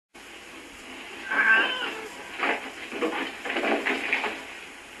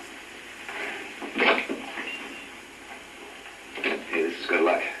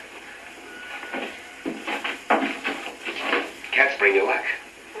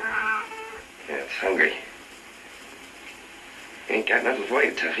hungry. Ain't got nothing for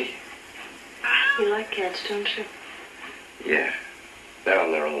you, Tuffy. You like cats, don't you? Yeah. They're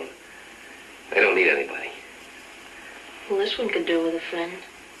on their own. They don't need anybody. Well, this one could do with a friend.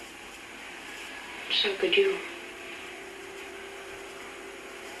 So could you.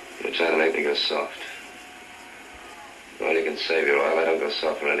 You're trying to make me go soft. All you can save your oil, I don't go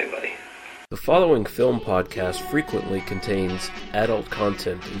soft for anybody. The following film podcast frequently contains adult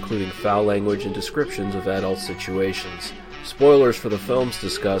content, including foul language and descriptions of adult situations. Spoilers for the films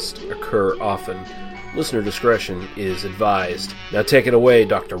discussed occur often. Listener discretion is advised. Now take it away,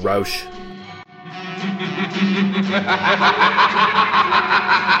 Dr. Rausch.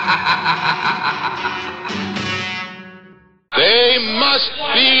 They must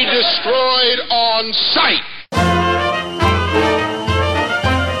be destroyed on sight.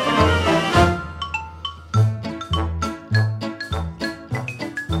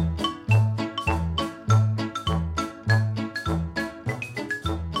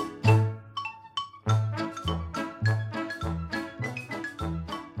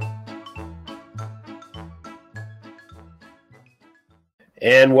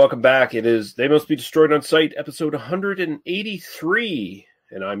 And welcome back. It is They Must Be Destroyed on Sight, episode 183.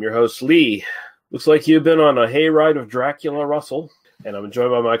 And I'm your host, Lee. Looks like you've been on a hayride of Dracula, Russell. And I'm joined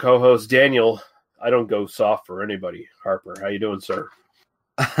by my co-host, Daniel. I don't go soft for anybody. Harper, how you doing, sir?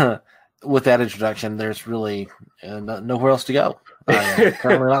 With that introduction, there's really nowhere else to go.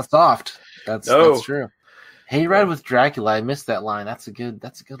 Currently not soft. That's true. Hayride with Dracula. I missed that line. That's a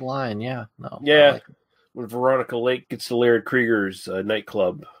good line. Yeah. No. Yeah. When Veronica Lake gets to Laird Krieger's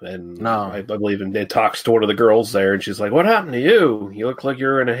nightclub, and I believe and talks to one of the girls there, and she's like, "What happened to you? You look like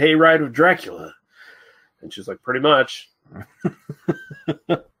you're in a hayride with Dracula." And she's like, "Pretty much."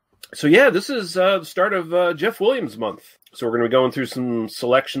 So yeah, this is the start of Jeff Williams month. So we're going to be going through some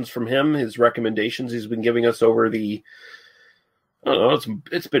selections from him, his recommendations he's been giving us over the, I don't know,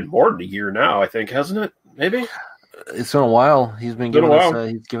 it's been more than a year now, I think, hasn't it? Maybe it's been a while. He's been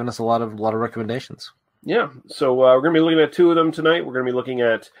giving us a lot of recommendations. Yeah, so we're going to be looking at two of them tonight. We're going to be looking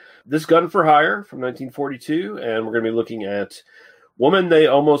at This Gun for Hire from 1942, and we're going to be looking at Woman They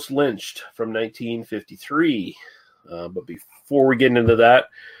Almost Lynched from 1953. But before we get into that,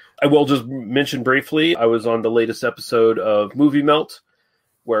 I will just mention briefly, I was on the latest episode of Movie Melt,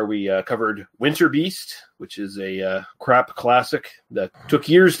 where we covered Winter Beast, which is a crap classic that took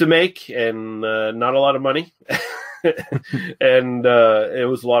years to make and not a lot of money. And it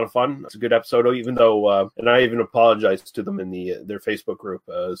was a lot of fun. It's a good episode, even though, and I even apologized to them in their Facebook group.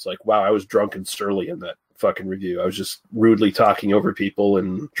 It's like, wow, I was drunk and surly in that fucking review. I was just rudely talking over people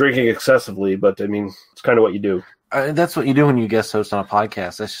and drinking excessively, but I mean, it's kind of what you do. That's what you do when you guest host on a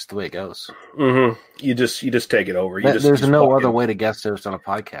podcast. That's just the way it goes. Mm-hmm. You just take it over. There's no other way to guest host on a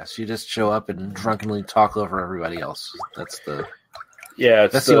podcast. You just show up and drunkenly talk over everybody else. That's the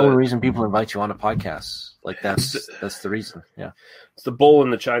only reason people invite you on a podcast. Like that's the reason. Yeah, it's the bull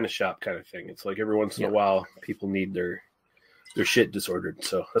in the china shop kind of thing. It's like every once in a while people need their shit disordered.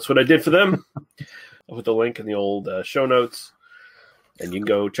 So that's what I did for them. I'll put the link in the old show notes, and you can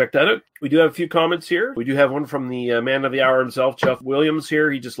go check that out. We do have a few comments here. We do have one from the man of the hour himself, Jeff Williams here.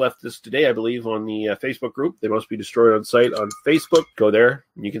 He just left this today, I believe, on the Facebook group. They Must Be Destroyed on Sight on Facebook. Go there,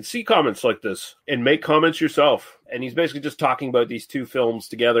 and you can see comments like this and make comments yourself. And he's basically just talking about these two films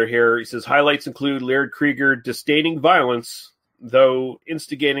together here. He says, highlights include Laird Krieger disdaining violence, though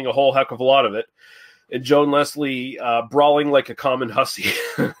instigating a whole heck of a lot of it, and Joan Leslie brawling like a common hussy.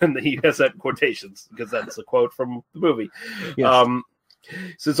 And he has that in quotations, because that's a quote from the movie. Yes.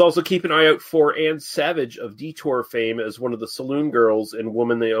 Says also keep an eye out for Anne Savage of Detour fame as one of the saloon girls in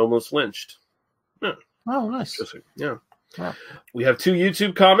Woman They Almost Lynched. Yeah. Oh, nice. Yeah. Wow. We have two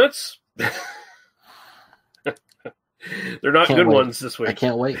YouTube comments. They're not good ones this week. I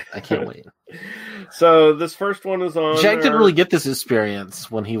can't wait. So this first one is on... Jack didn't really get this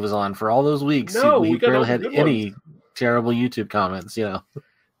experience when he was on for all those weeks. No, he barely had any ones. Terrible YouTube comments, you know.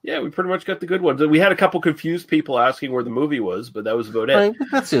 Yeah, we pretty much got the good ones. We had a couple confused people asking where the movie was, but that was about it. Right,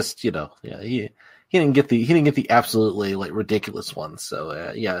 that's just, he didn't get the absolutely ridiculous ones. So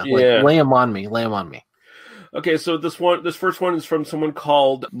lay him on me. Okay, so this first one is from someone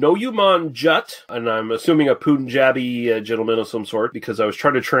called Noyuman Jut, and I'm assuming a Punjabi gentleman of some sort, because I was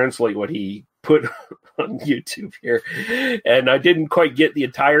trying to translate what he put on YouTube here, and I didn't quite get the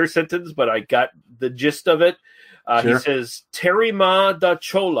entire sentence, but I got the gist of it. Sure. He says, Terry Ma da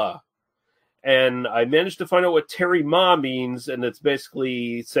Chola, and I managed to find out what Terry Ma means, and it's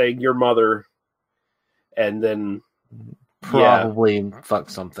basically saying your mother, and then... Probably fuck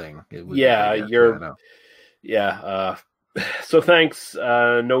something. So thanks,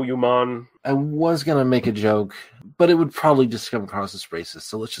 No Yuman. I was gonna make a joke, but it would probably just come across as racist.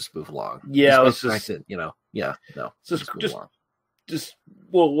 So let's just move along. Yeah, let's just just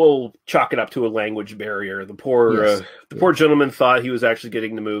we'll chalk it up to a language barrier. The poor gentleman thought he was actually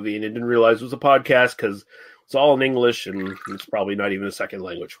getting the movie, and he didn't realize it was a podcast because it's all in English, and it's probably not even a second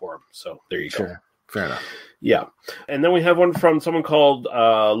language for him. So there you go. Fair enough. Yeah. And then we have one from someone called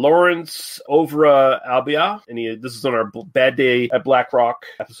Lawrence Ovra Albia. And this is on our Bad Day at Black Rock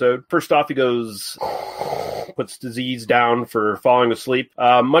episode. First off, he goes, puts disease down for falling asleep.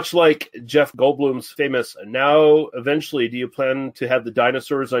 Much like Jeff Goldblum's famous, now eventually, do you plan to have the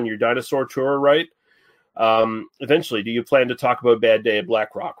dinosaurs on your dinosaur tour, right? Eventually, do you plan to talk about Bad Day at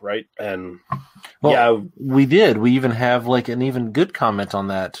Black Rock, right? And we did. We even have like an even good comment on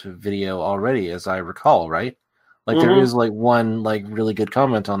that video already, as I recall, right? Like there is like one like really good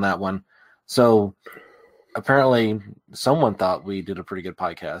comment on that one. So apparently someone thought we did a pretty good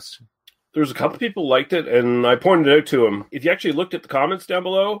podcast. There's a couple people liked it, and I pointed it out to him. If you actually looked at the comments down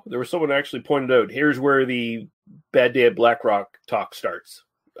below, there was someone actually pointed out, here's where the Bad Day at Black Rock talk starts.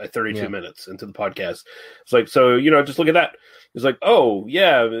 32 minutes into the podcast. It's like, so, just look at that. It's like, oh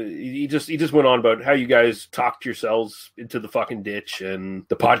yeah, he just went on about how you guys talked yourselves into the fucking ditch, and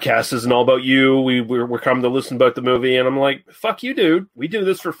the podcast isn't all about you. We're coming to listen about the movie, and I'm like, fuck you, dude. We do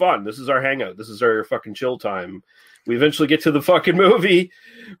this for fun. This is our hangout. This is our fucking chill time. We eventually get to the fucking movie,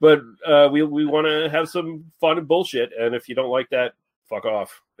 but we want to have some fun and bullshit. And if you don't like that, fuck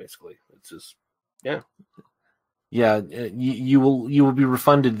off. Basically, it's just Yeah, you will be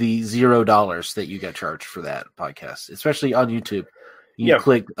refunded the $0 that you got charged for that podcast, especially on YouTube. You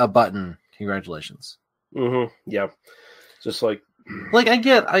click a button. Congratulations. Mm-hmm. Yeah, just like I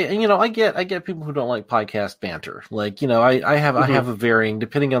get people who don't like podcast banter. Like I have a varying,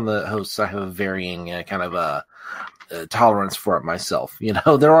 depending on the hosts, I have a varying kind of tolerance for it myself.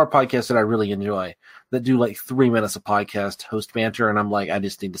 There are podcasts that I really enjoy that do like 3 minutes of podcast host banter, and I'm like, I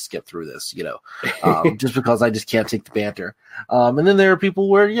just need to skip through this, just because I just can't take the banter. And then there are people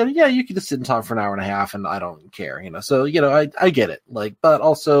where, you can just sit and talk for an hour and a half, and I don't care, So, I get it. Like, but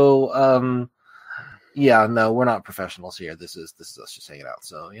also, no, we're not professionals here. This is us just hanging out.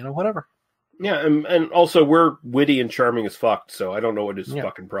 So, whatever. Yeah, and also we're witty and charming as fuck. So I don't know what his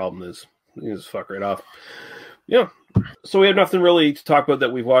fucking problem is. You just fuck right off. Yeah. So we have nothing really to talk about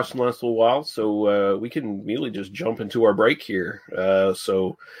that we've watched in the last little while, so we can immediately just jump into our break here.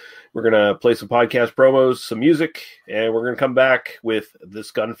 So we're going to play some podcast promos, some music, and we're going to come back with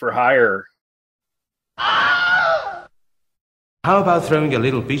This Gun for Hire. How about throwing a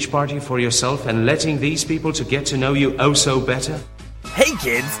little beach party for yourself and letting these people to get to know you oh so better? Hey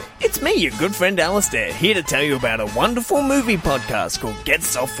kids, it's me, your good friend Alistair, here to tell you about a wonderful movie podcast called Get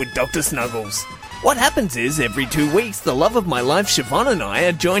Soft with Dr. Snuggles. What happens is, every 2 weeks, the love of my life, Siobhan, and I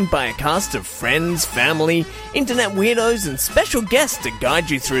are joined by a cast of friends, family, internet weirdos, and special guests to guide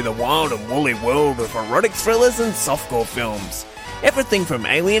you through the wild and woolly world of erotic thrillers and softcore films. Everything from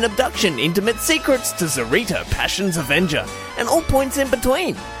alien abduction, intimate secrets, to Zarita, Passion's Avenger, and all points in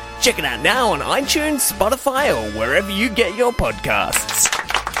between. Check it out now on iTunes, Spotify, or wherever you get your podcasts.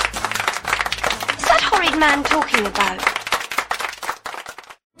 What's that horrid man talking about?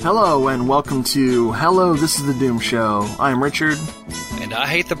 Hello and welcome to Hello, This is the Doom Show. I'm Richard. And I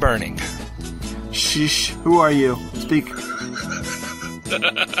hate the burning. Shh, who are you? Speak.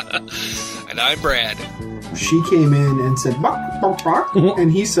 And I'm Brad. She came in and said, bark, bark, bark.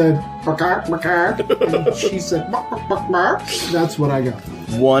 And he said, bark, bark, bark. And she said, bark, bark, bark, bark. That's what I got.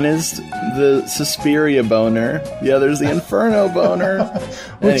 One is the Suspiria boner. The other's the Inferno boner.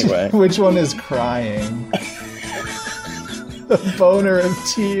 Anyway. Which one is crying? The boner of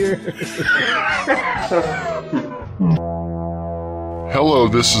tears. Hello,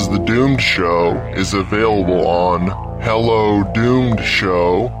 This is the Doomed Show is available on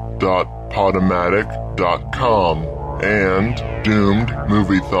hellodoomedshow.podomatic.com and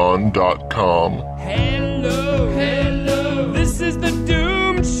doomedmoviethon.com. Hello, this is the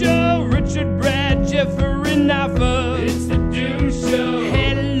Doomed Show. Richard, Brad, Jeffrey, Naffa. It's the Doomed Show.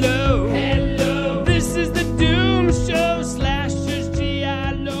 Hello, this is the Doomed Show. Slashers,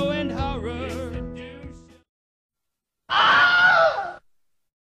 giallo, and horror. The Doomed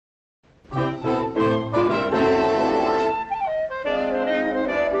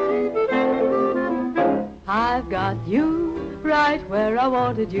I've got you right where I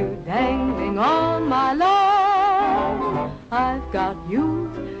wanted you, dangling on my lawn. I've got you,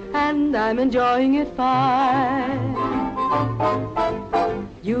 and I'm enjoying it fine.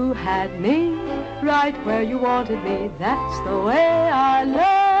 You had me right where you wanted me, that's the way I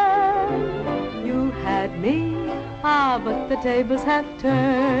love. You had me Ah, but the tables have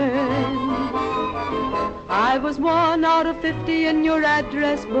turned. I was 1 out of 50 in your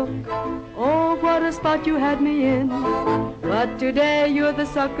address book. Oh, what a spot you had me in. But today you're the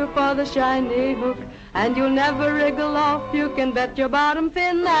sucker for the shiny hook, and you'll never wriggle off. You can bet your bottom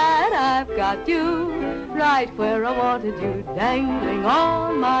fin that I've got you right where I wanted you, dangling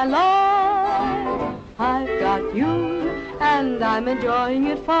all my life. I've got you, and I'm enjoying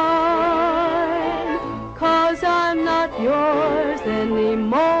it fine. 'Cause I'm not yours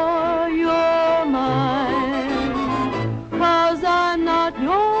anymore, you're mine. 'Cause I'm not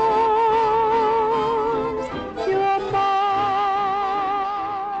yours, you're mine.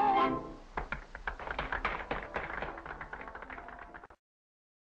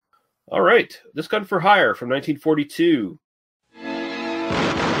 All right, This Gun for Hire from 1942.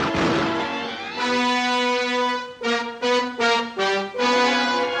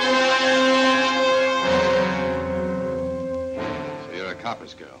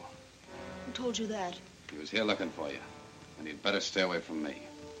 Copper's girl. Who told you that? He was here looking for you, and you'd better stay away from me.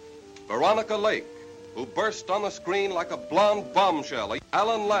 Veronica Lake, who burst on the screen like a blonde bombshell.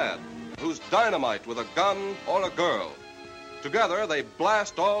 Alan Ladd, who's dynamite with a gun or a girl. Together, they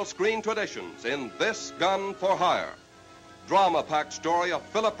blast all screen traditions in This Gun for Hire. Drama-packed story of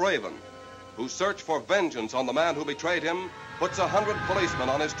Philip Raven, whose search for vengeance on the man who betrayed him puts 100 policemen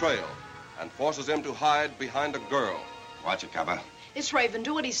on his trail and forces him to hide behind a girl. Watch it, Copper. It's Raven.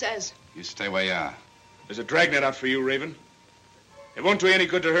 Do what he says. You stay where you are. There's a dragnet out for you, Raven. It won't do any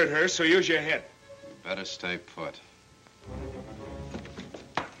good to hurt her, so use your head. You better stay put.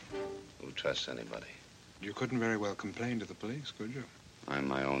 Who trusts anybody? You couldn't very well complain to the police, could you? I'm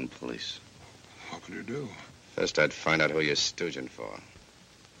my own police. What would you do? First, I'd find out who you're stooging for.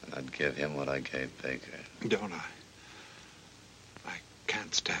 And I'd give him what I gave Baker. Don't I? I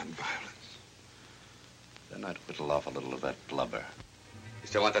can't stand violence. Then I'd whittle off a little of that blubber. You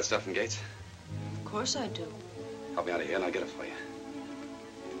still want that stuff from Gates? Of course I do. Help me out of here and I'll get it for you.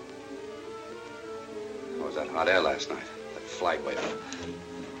 What was that hot air last night? That flag wave.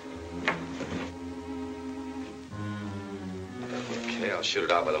 Okay, I'll shoot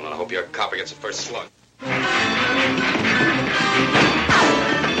it out with him and I hope your copper gets the first slug.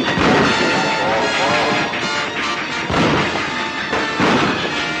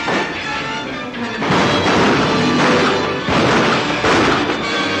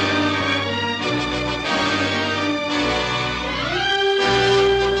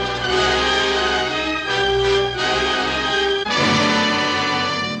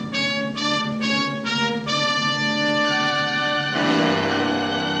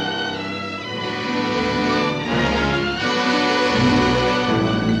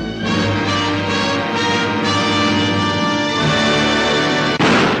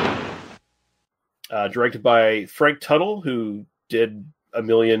 Directed by Frank Tuttle, who did a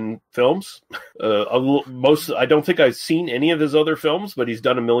million films. I don't think I've seen any of his other films, but he's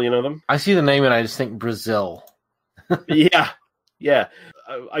done a million of them. I see the name and I just think Brazil. Yeah.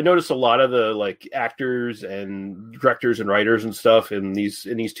 I noticed a lot of the like actors and directors and writers and stuff in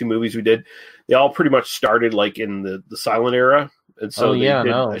these two movies we did. They all pretty much started like in the silent era, and so they did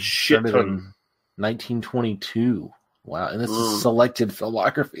a shit ton. 1922. Wow, and this is selected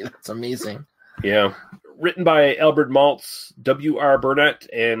filmography. That's amazing. Yeah. Written by Albert Maltz, W.R. Burnett,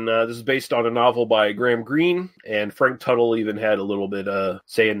 and this is based on a novel by Graham Greene, and Frank Tuttle even had a little bit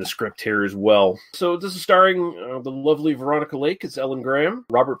say in the script here as well. So this is starring the lovely Veronica Lake as Ellen Graham,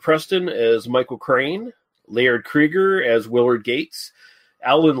 Robert Preston as Michael Crane, Laird Krieger as Willard Gates,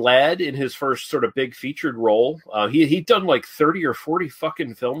 Alan Ladd in his first sort of big featured role. He'd done like 30 or 40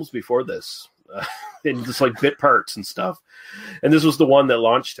 fucking films before this. In just like bit parts and stuff. And this was the one that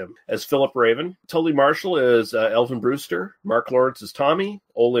launched him as Philip Raven. Tully Marshall as Elvin Brewster. Mark Lawrence as Tommy.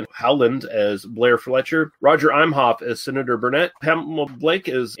 Olin Howland as Blair Fletcher. Roger Imhoff as Senator Burnett. Pamela Blake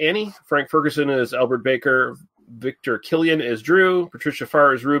as Annie. Frank Ferguson as Albert Baker. Victor Killian as Drew. Patricia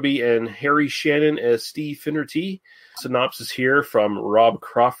Farr as Ruby. And Harry Shannon as Steve Finnerty. Synopsis here from Rob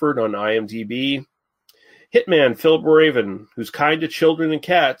Crawford on IMDb. Hitman Philip Raven, who's kind to children and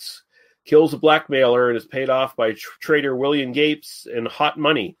cats, kills a blackmailer and is paid off by trader William Gates in hot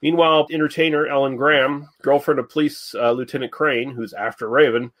money. Meanwhile, entertainer Ellen Graham, girlfriend of police Lieutenant Crane, who's after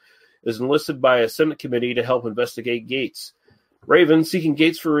Raven, is enlisted by a Senate committee to help investigate Gates. Raven, seeking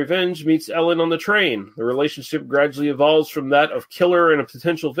Gates for revenge, meets Ellen on the train. The relationship gradually evolves from that of killer and a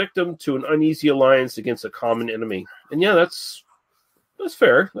potential victim to an uneasy alliance against a common enemy. And yeah, that's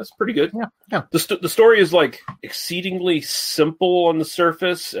fair. That's pretty good. Yeah. The story is like exceedingly simple on the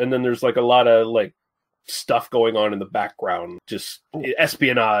surface, and then there's like a lot of like stuff going on in the background, just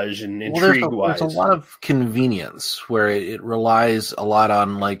espionage and intrigue-wise. There's a lot of convenience where it relies a lot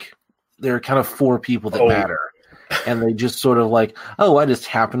on, like, there are kind of 4 people that matter. And they just sort of like, oh, I just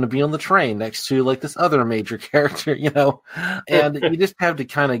happen to be on the train next to like this other major character, you know, and you just have to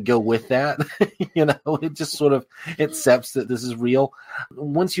kind of go with that, you know. It just sort of accepts that this is real.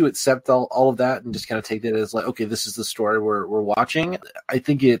 Once you accept all of that and just kind of take that as like, okay, this is the story we're watching, I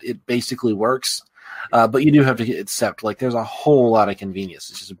think it basically works. But you do have to accept, like, there's a whole lot of convenience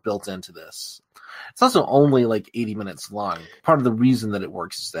that's just built into this. It's also only like 80 minutes long. Part of the reason that it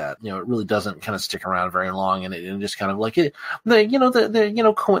works is that, you know, it really doesn't kind of stick around very long, and it just kind of like it.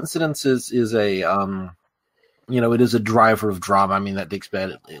 The coincidence is a it is a driver of drama. I mean, that dates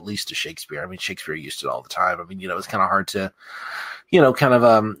back at least to Shakespeare. I mean, Shakespeare used it all the time. I mean, you know, it's kind of hard to,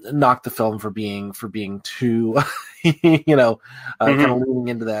 knock the film for being too, kind of leaning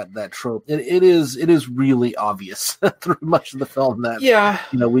into that trope. It is really obvious through much of the film that,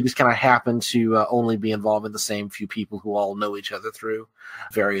 we just kind of happen to only be involved in the same few people who all know each other through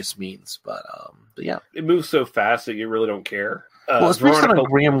various means. But yeah. It moves so fast that you really don't care. Well, it's based on a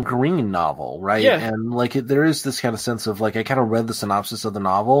Graham Greene novel, right? Yeah. And like there is this kind of sense of like I kind of read the synopsis of the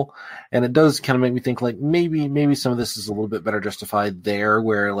novel, and it does kind of make me think like maybe some of this is a little bit better justified there,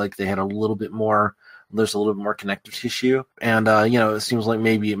 where like they had a little bit more. There's a little bit more connective tissue, and it seems like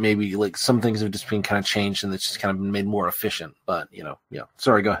maybe like some things have just been kind of changed, and it's just kind of been made more efficient. But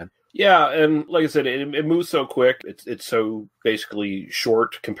sorry, go ahead. Yeah, and like I said, it moves so quick. It's so basically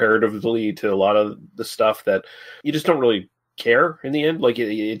short comparatively to a lot of the stuff that you just don't really care in the end. Like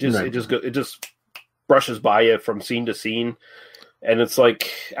it just brushes by you from scene to scene, and it's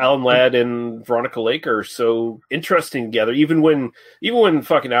like Alan Ladd and Veronica Lake are so interesting together. Even when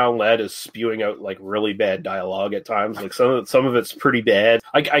fucking Alan Ladd is spewing out like really bad dialogue at times, like some of it's pretty bad.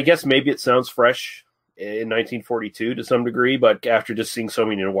 I guess maybe it sounds fresh in 1942 to some degree, but after just seeing so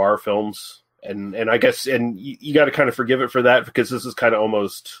many noir films, and I guess you got to kind of forgive it for that, because this is kind of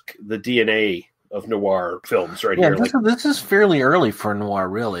almost the DNA of noir films right here. This is fairly early for noir,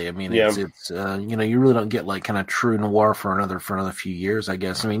 really. I mean, it's you really don't get like kind of true noir for another few years, I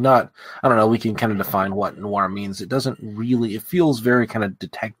guess. I mean, I don't know, we can kind of define what noir means. It feels very kind of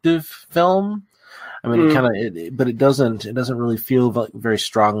detective film. I mean, but it doesn't really feel very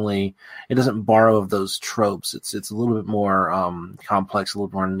strongly. It doesn't borrow of those tropes. It's a little bit more complex, a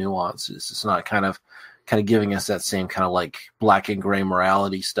little more nuanced. It's not kind of giving us that same kind of like black and gray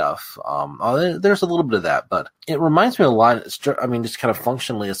morality stuff. There's a little bit of that, but it reminds me a lot. I mean, just kind of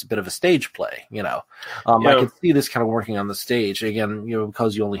functionally, it's a bit of a stage play, I could see this kind of working on the stage again,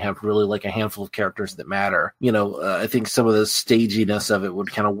 because you only have really like a handful of characters that matter. I think some of the staginess of it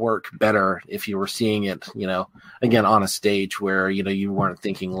would kind of work better if you were seeing it, again on a stage where, you weren't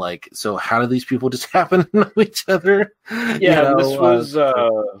thinking like, so how do these people just happen to know each other? Yeah,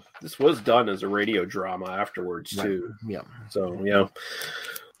 this was done as a radio drama afterwards too. Yeah. So, yeah.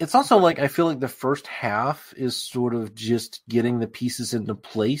 It's also like, I feel like the first half is sort of just getting the pieces into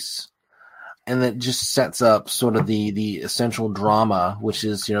place, and that just sets up sort of the essential drama, which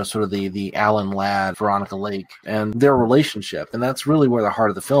is, sort of the Alan Ladd, Veronica Lake, and their relationship. And that's really where the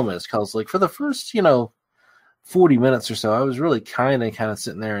heart of the film is. Cause like for the first, 40 minutes or so, I was really kind of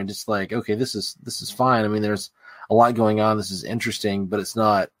sitting there and just like, okay, this is fine. I mean, there's a lot going on. This is interesting, but it's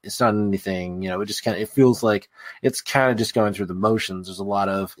not anything, it just it feels like it's kind of just going through the motions. There's a lot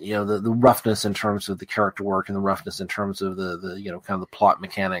of, the roughness in terms of the character work and the roughness in terms of the kind of the plot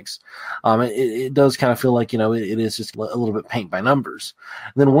mechanics. It does kind of feel like, it is just a little bit paint by numbers.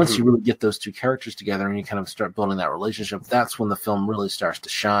 And then once you really get those two characters together and you kind of start building that relationship, that's when the film really starts to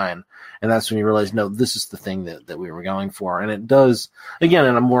shine. And that's when you realize, no, this is the thing that we were going for. And it does, again,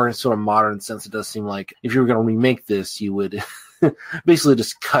 in a more sort of modern sense, it does seem like if you were going to remake this, you would basically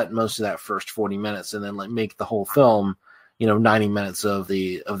just cut most of that first 40 minutes and then like make the whole film, 90 minutes of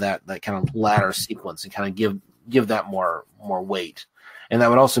that kind of latter sequence and kind of give that more weight. And that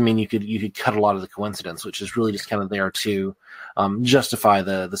would also mean you could cut a lot of the coincidence, which is really just kind of there to justify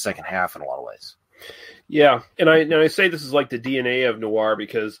the second half in a lot of ways. Yeah, and I say this is like the DNA of noir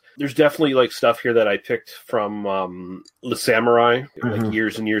because there's definitely like stuff here that I picked from Le Samurai, like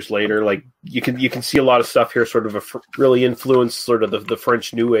years and years later. Like you can see a lot of stuff here, sort of really influenced sort of the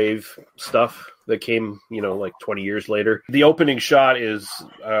French New Wave stuff that came, like 20 years later. The opening shot is,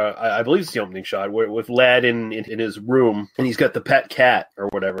 I believe it's the opening shot with Ladd in his room, and he's got the pet cat or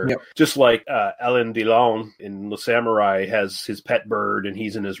whatever. Yep. Just like Alain Delon in Le Samurai has his pet bird, and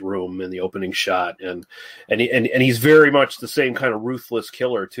he's in his room in the opening shot, and he's very much the same kind of ruthless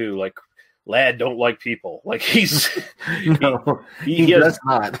killer too. Like Lad don't like people. Like he's No, he does has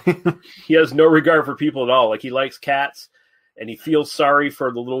not. he has no regard for people at all. Like he likes cats, and he feels sorry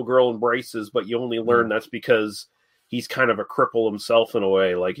for the little girl in braces, but you only learn that's because he's kind of a cripple himself in a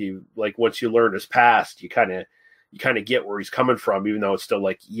way. Like once you learn his past, you kind of get where he's coming from, even though it's still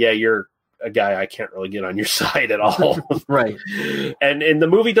like, yeah, you're a guy I can't really get on your side at all. Right. And the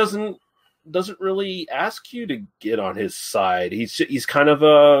movie doesn't really ask you to get on his side. He's kind of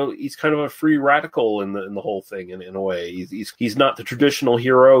a free radical in the whole thing in a way. He's not the traditional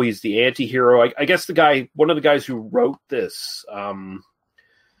hero. He's the anti-hero. I guess one of the guys who wrote this, I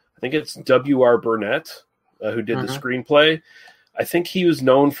think it's W.R. Burnett, who did the screenplay. I think he was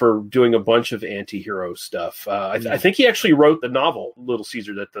known for doing a bunch of anti-hero stuff. I think he actually wrote the novel Little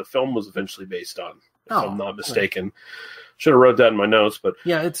Caesar that the film was eventually based on, if I'm not mistaken. Right. Should have wrote that in my notes, but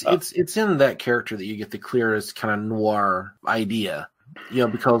yeah, it's in that character that you get the clearest kind of noir idea,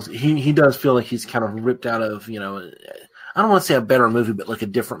 because he does feel like he's kind of ripped out of, I don't want to say a better movie, but like a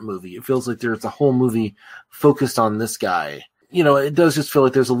different movie. It feels like there's a whole movie focused on this guy. It does just feel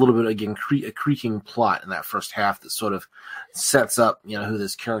like there's a little bit, again, a creaking plot in that first half that sort of sets up, who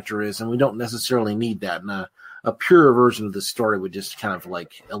this character is, and we don't necessarily need that. And a pure version of the story would just kind of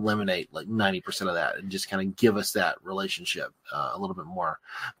like eliminate like 90% of that and just kind of give us that relationship a little bit more.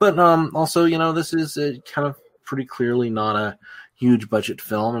 But also, this is kind of pretty clearly not a huge budget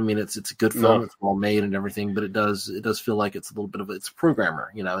film. I mean, it's a good film. No. It's well made and everything, but it does feel like it's a little bit of it's a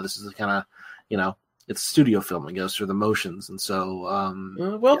programmer. This is the kind of, it's a studio film. It goes through the motions. And so,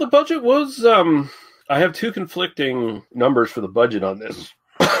 the budget was, I have two conflicting numbers for the budget on this.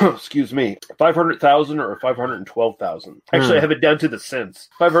 Excuse me, 500,000 or 512,000. Actually, I have it down to the cents.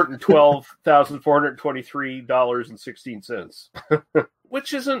 $512,423.16,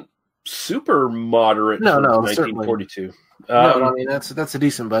 which isn't super moderate. No, 1942. No, I mean that's a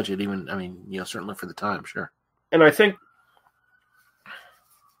decent budget. Even certainly for the time, sure. And I think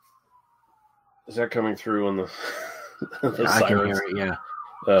is that coming through on the I can hear it. Yeah.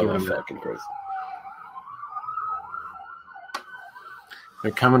 Oh my fucking Christ.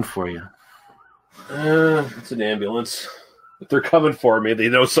 They're coming for you. It's an ambulance. If they're coming for me, they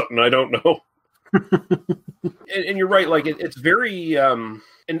know something I don't know. and you're right. Like it's very, and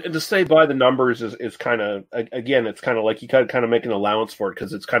to say by the numbers is kind of, again, it's kind of like you kind of make an allowance for it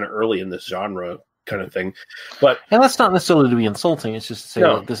because it's kind of early in this genre kind of thing. And that's not necessarily to be insulting. It's just to say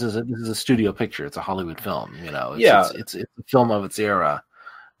look, this is a studio picture. It's a Hollywood film. It's a film of its era.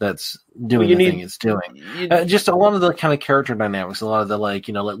 That's doing the thing it's doing. Just a lot of the kind of character dynamics, a lot of the like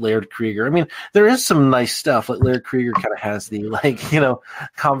Laird Krieger. I mean, there is some nice stuff. Like Laird Krieger kind of has the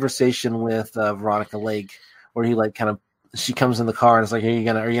conversation with Veronica Lake, where he she comes in the car and it's like, are you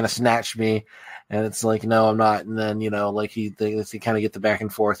gonna snatch me? And it's like, no, I'm not. And then, they kind of get the back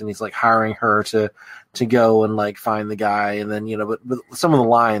and forth, and he's like hiring her to go and find the guy. And then, but some of the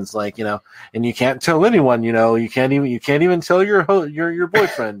lines and you can't tell anyone, you can't even tell your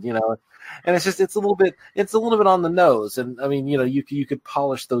boyfriend, and it's a little bit on the nose. And I mean, you could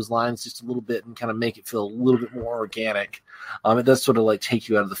polish those lines just a little bit and kind of make it feel a little bit more organic. It does sort of take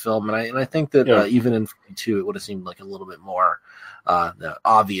you out of the film. And I think that even in 42, it would have seemed like a little bit more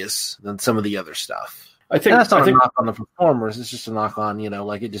obvious than some of the other stuff. I think that's not a knock on the performers. It's just a knock on,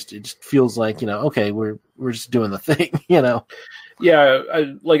 it just feels like, okay, we're just doing the thing, Yeah,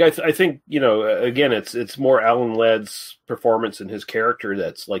 I think again, it's more Alan Ladd's performance and his character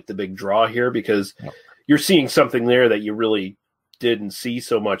that's like the big draw here, because you're seeing something there that you really didn't see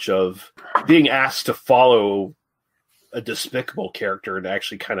so much of, being asked to follow a despicable character and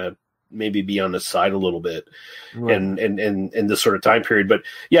actually kind of maybe be on the side a little bit, right. and this sort of time period. But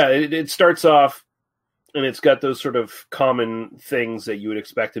yeah, it starts off. And it's got those sort of common things that you would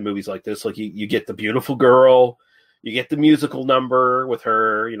expect in movies like this. Like you get the beautiful girl, you get the musical number with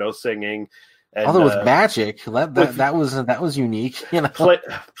her, singing. And, although with magic, that was unique.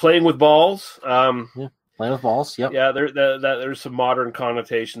 Playing with balls. Playing with balls. Yep. Yeah, there's some modern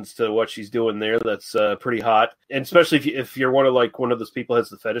connotations to what she's doing there. That's pretty hot, and especially if you're one of those people who has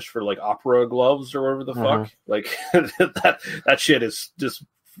the fetish for opera gloves or whatever the fuck. Like that shit is just.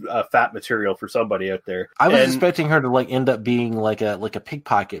 Fat material for somebody out there. I was expecting her to end up being like a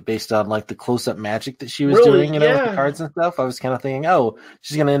pickpocket based on the close-up magic that she was doing, with the cards and stuff. I was kind of thinking, oh,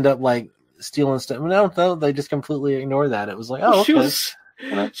 she's gonna end up stealing stuff. I don't know. They just completely ignore that. It was like, oh, okay.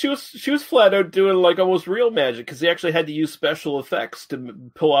 She was flat out doing like almost real magic because they actually had to use special effects to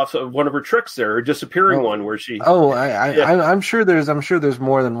pull off one of her tricks there, her disappearing one where she. I'm sure there's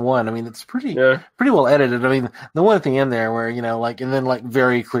more than one. I mean, it's pretty well edited. I mean, the one at the end there where and then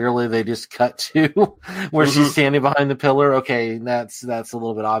very clearly they just cut to where she's standing behind the pillar. Okay, that's a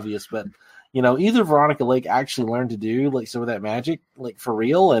little bit obvious, but. Either Veronica Lake actually learned to do some of that magic for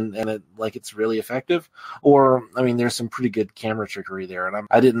real and it's really effective, or there's some pretty good camera trickery there. And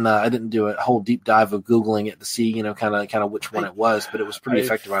I didn't do a whole deep dive of Googling it to see kind of which one it was, but it was pretty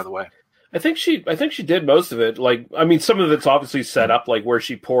effective either way. I think she did most of it. Some of it's obviously set up, where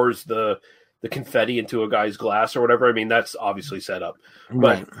she pours the confetti into a guy's glass or whatever. That's obviously set up,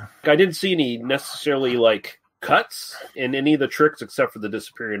 but I didn't see any necessarily cuts in any of the tricks except for the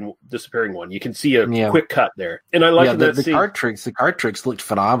disappearing one. You can see a quick cut there, and I like the card tricks. The card tricks looked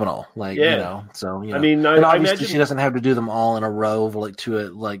phenomenal. So I imagine she doesn't have to do them all in a row,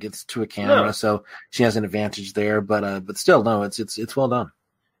 it's to a camera, so she has an advantage there. But still, no, it's well done.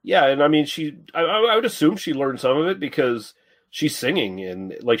 Yeah, and I would assume she learned some of it because she's singing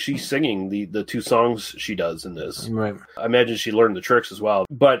and she's singing the two songs she does in this. Right. I imagine she learned the tricks as well.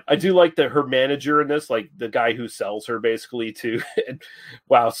 But I do like that her manager in this, the guy who sells her basically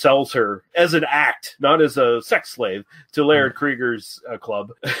sells her as an act, not as a sex slave to Laird Krieger's club.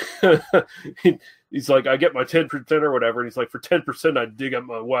 He's like, I get my 10% or whatever. And he's like, for 10%, I'd dig up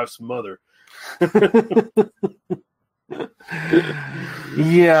my wife's mother.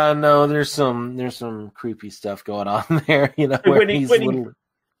 Yeah, no, there's some creepy stuff going on there,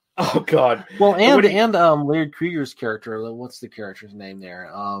 oh god. Well, and Laird Krieger's character, what's the character's name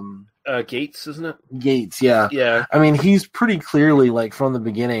there? Gates, isn't it? Gates, yeah. Yeah. He's pretty clearly from the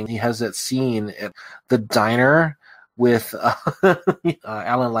beginning, he has that scene at the diner with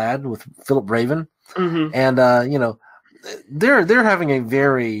Alan Ladd with Philip Raven. Mm-hmm. And they're having a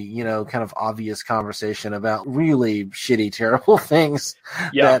very kind of obvious conversation about really shitty, terrible things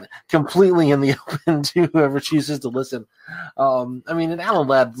that completely in the open to whoever chooses to listen. And Alan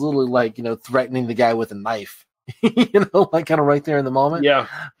Ladd's literally threatening the guy with a knife, kind of right there in the moment. Yeah.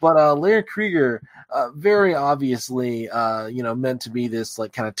 But Laird Krieger, very obviously, meant to be this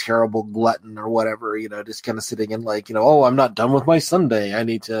kind of terrible glutton or whatever, just kind of sitting in oh, I'm not done with my Sunday. I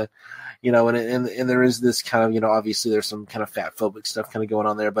need to. And there is this kind of, obviously there's some kind of fat phobic stuff kind of going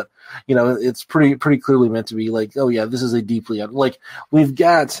on there, but, it's pretty clearly meant to be oh yeah, this is a deeply, we've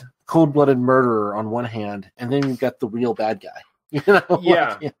got cold-blooded murderer on one hand, and then you've got the real bad guy,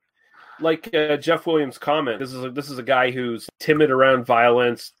 Yeah. Jeff Williams' comment, this is a guy who's timid around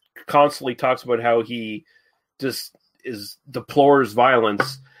violence, constantly talks about how he just deplores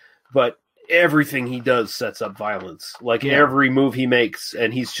violence, but everything he does sets up violence. Every move he makes,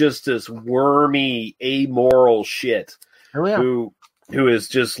 and he's just this wormy, amoral shit who is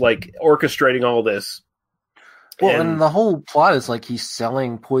just orchestrating all this. Well, and the whole plot is he's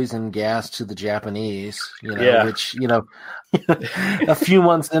selling poison gas to the Japanese, which a few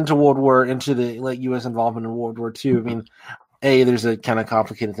months into the U.S. involvement in World War II. There's a kind of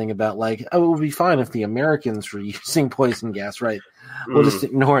complicated thing about it would be fine if the Americans were using poison gas, right? We'll just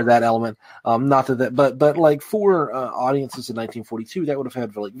ignore that element. Not but for audiences in 1942, that would have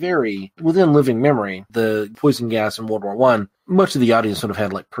had very within living memory the poison gas in World War I. Much of the audience would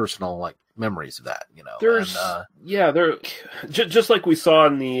have had personal memories of that. There's just like we saw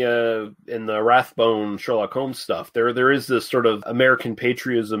in the Rathbone Sherlock Holmes stuff. There is this sort of American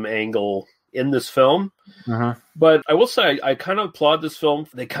patriotism angle in this film. Uh-huh. But I will say I kind of applaud this film.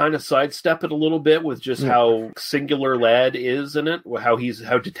 They kind of sidestep it a little bit with just how singular Ladd is in it, how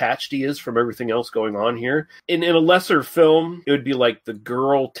detached he is from everything else going on here. In a lesser film, it would be the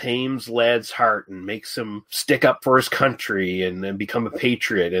girl tames Ladd's heart and makes him stick up for his country and then become a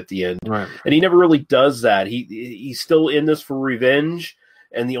patriot at the end. Right. And he never really does that. He's still in this for revenge,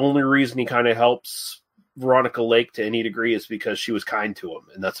 and the only reason he kind of helps Veronica Lake to any degree is because she was kind to him,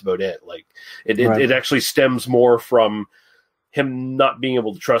 and that's about it. It actually stems more from him not being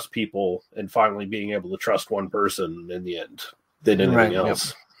able to trust people and finally being able to trust one person in the end than anything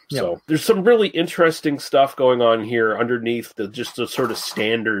else. Yep. So there's some really interesting stuff going on here underneath the sort of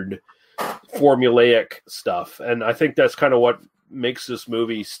standard formulaic stuff, and I think that's kind of what makes this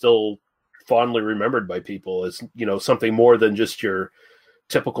movie still fondly remembered by people is something more than just your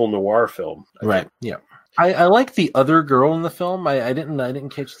typical noir film. I think. Yeah. I like the other girl in the film. I didn't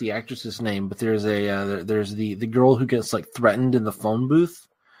catch the actress's name, but there's the girl who gets threatened in the phone booth,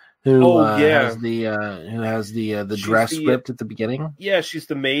 who has the dress ripped at the beginning. Yeah, she's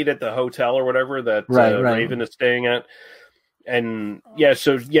the maid at the hotel or whatever that Raven is staying at, and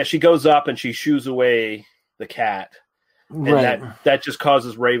she goes up and she shoos away the cat, And that just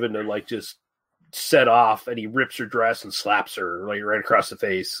causes Raven to like just set off, and he rips her dress and slaps her like right across the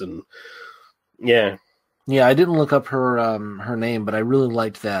face. And yeah, I didn't look up her name, but I really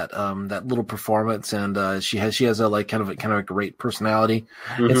liked that little performance, and she has a like kind of a great personality.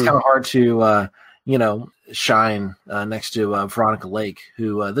 Mm-hmm. It's kind of hard to shine next to Veronica Lake,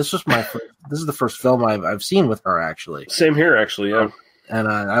 who this is the first film I've seen with her, actually. Same here, actually. Yeah.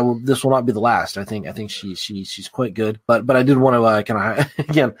 And this will not be the last. I think she's quite good. But I did want to I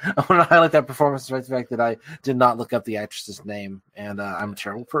want to highlight that performance, despite the fact that I did not look up the actress's name, and I'm a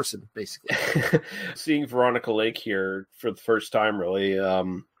terrible person, basically. Seeing Veronica Lake here for the first time really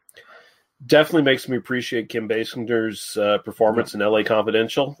definitely makes me appreciate Kim Basinger's performance in LA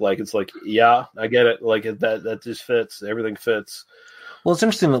Confidential. Like, it's like, yeah, I get it. Like, that just fits. Everything fits. Well, it's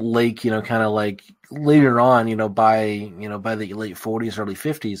interesting that Lake, kind of like later on, by the late 40s, early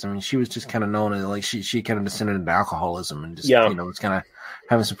 50s, I mean, she was just kind of known as like she kind of descended into alcoholism and just, was kind of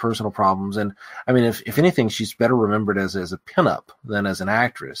having some personal problems. And I mean, if anything, she's better remembered as a pinup than as an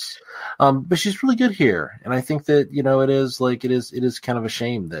actress. But she's really good here. And I think that, it is kind of a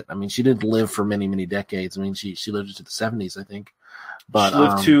shame that, I mean, she didn't live for many, many decades. I mean, she lived into the 70s, I think. But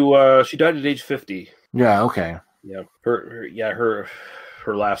she lived she died at age 50. Yeah. Okay. Yeah, her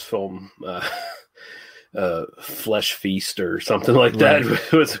last film, Flesh Feast or something like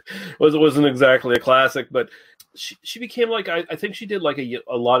that, wasn't exactly a classic, but she became like I think she did like a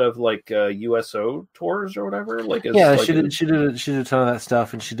lot of like USO tours or whatever. Like she did a ton of that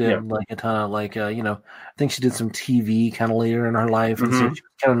stuff, and she did like a ton of like I think she did some TV kind of later in her life, and so she was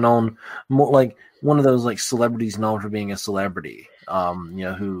kind of known more like one of those like celebrities known for being a celebrity,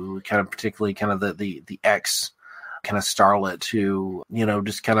 who kind of particularly kind of the ex kind of starlet who,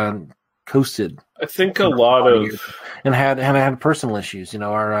 just kind of coasted. I think a lot of and had personal issues.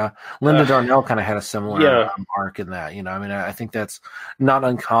 Our Linda Darnell kind of had a similar arc in that. I mean, I think that's not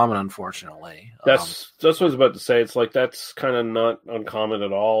uncommon, unfortunately. That's what I was about to say. It's like that's kind of not uncommon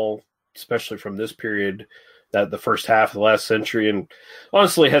at all, especially from this period, that the first half of the last century, and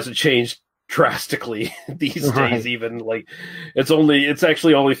honestly hasn't changed drastically these days. Even like it's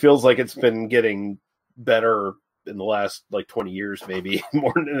actually only feels like it's been getting better in the last like 20 years, maybe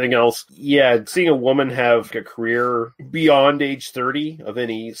more than anything else. Yeah, seeing a woman have a career beyond age 30 of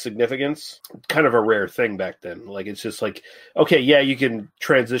any significance, kind of a rare thing back then. Like, it's just like, okay, yeah, you can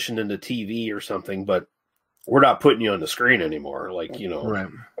transition into TV or something, but we're not putting you on the screen anymore. Like, right.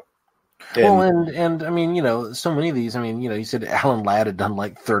 And I mean, so many of these, I mean, you said Alan Ladd had done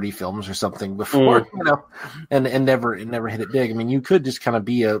like 30 films or something before, and never hit it big. I mean, you could just kind of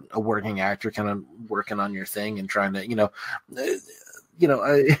be a working actor, kind of working on your thing and trying to, you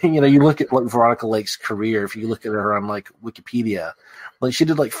look at like Veronica Lake's career. If you look at her on like Wikipedia, like she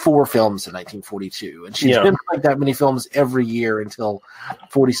did like 4 films in 1942, and she did like that many films every year until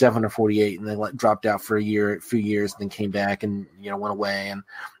 47 or 48, and then like dropped out for a few years, and then came back and went away and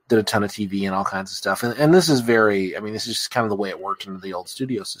did a ton of TV and all kinds of stuff. And this is this is just kind of the way it worked into the old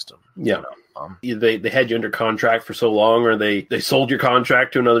studio system. Yeah. They had you under contract for so long, or they sold your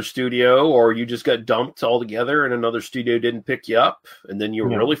contract to another studio, or you just got dumped altogether and another studio didn't pick you up, and then you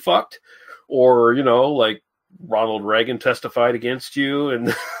were really fucked. Or, like Ronald Reagan testified against you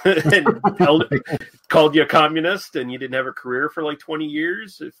and called you a communist, and you didn't have a career for like 20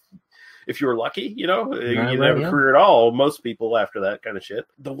 years. If you were lucky, you didn't have a career at all. Most people after that kind of shit.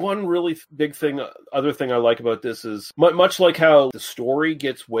 The one really big thing, other thing I like about this is much like how the story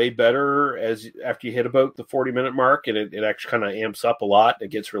gets way better after you hit about the 40-minute mark, and it actually kind of amps up a lot. It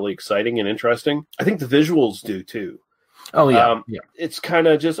gets really exciting and interesting. I think the visuals do too. Oh yeah, It's kind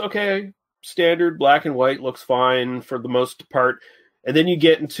of just okay, standard black and white, looks fine for the most part, and then you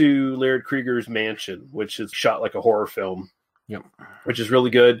get into Laird Krieger's mansion, which is shot like a horror film. Yep. Which is really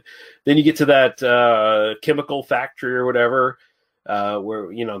good. Then you get to that chemical factory or whatever, where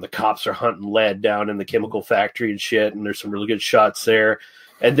the cops are hunting lead down in the chemical factory and shit, and there's some really good shots there.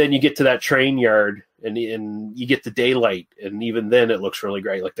 And then you get to that train yard, and you get the daylight, and even then it looks really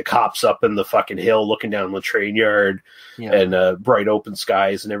great. Like the cops up in the fucking hill looking down the train yard, and bright open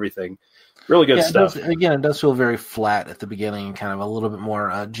skies and everything. Really good stuff. It does feel very flat at the beginning and kind of a little bit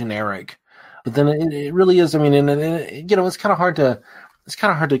more generic. But then it really is. I mean, it's kind of hard to it's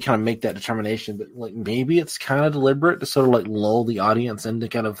kind of hard to kind of make that determination, but like maybe it's kind of deliberate to sort of like lull the audience into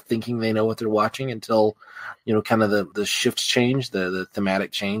kind of thinking they know what they're watching until, you know, kind of the shifts change, the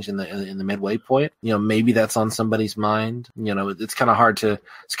thematic change in the midway point. You know, maybe that's on somebody's mind. You know, it's kind of hard to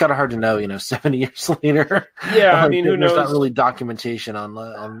know. You know, 70 years later. Yeah, I mean, who knows? There's not really documentation on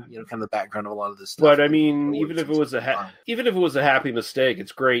you know, kind of the background of a lot of this stuff. But I mean, even if it was a happy mistake,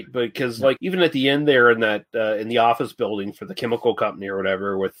 it's great because like even at the end there in that in the office building for the chemical company or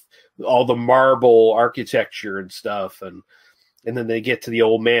whatever, with all the marble architecture and stuff, and then they get to the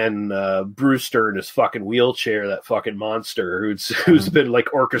old man Brewster in his fucking wheelchair, that fucking monster who's been like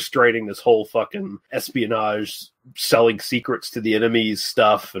orchestrating this whole fucking espionage, selling secrets to the enemies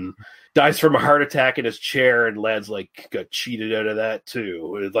stuff, and dies from a heart attack in his chair, and Ladd's like got cheated out of that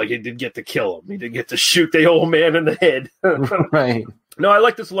too. Like he didn't get to kill him, he didn't get to shoot the old man in the head. Right. No, I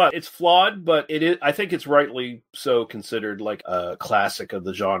like this a lot. It's flawed, but it is. I think it's rightly so considered like a classic of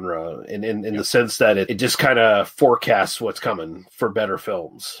the genre, in the sense that it just kind of forecasts what's coming for better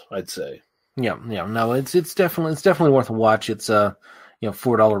films, I'd say. Yeah. No, it's definitely worth a watch. It's you know,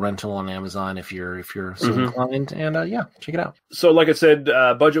 $4 rental on Amazon if you're so inclined, and yeah, check it out. So, like I said,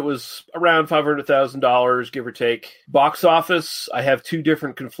 budget was around $500,000, give or take. Box office, I have two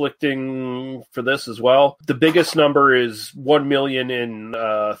different conflicting for this as well. The biggest number is $1 million in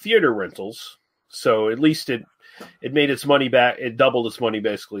theater rentals, so at least it made its money back. It doubled its money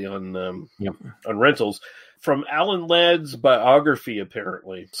basically on rentals. From Alan Ladd's biography,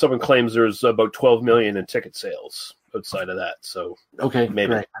 apparently, someone claims there's about $12 million in ticket sales outside of that. So okay,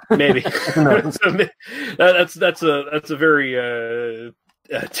 maybe that's a very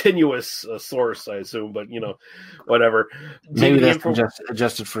tenuous source, I assume. But you know, whatever. Maybe that's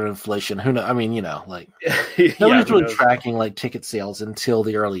adjusted for inflation. Who knows? I mean, you know, like nobody's really tracking like ticket sales until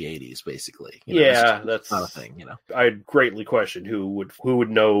the early '80s, basically. You know, that's not a thing. You know, I'd greatly question who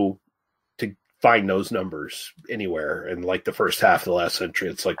would know to find those numbers anywhere in like the first half of the last century.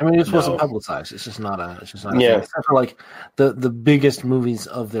 It's like, I mean, it wasn't publicized. It's just not a thing. Except for like the biggest movies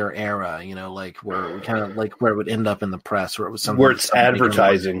of their era, you know, like where we kind of like where it would end up in the press, where it was something where it's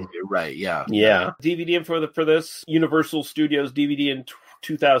advertising. Right. Yeah. DVD info for this Universal Studios DVD in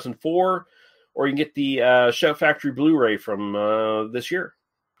 2004, or you can get the Shout Factory Blu-ray from this year.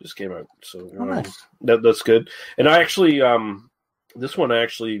 Just came out. So nice. That's good. And I actually, this one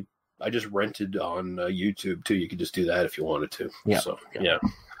I just rented on YouTube too. You could just do that if you wanted to. Yeah. So, yeah.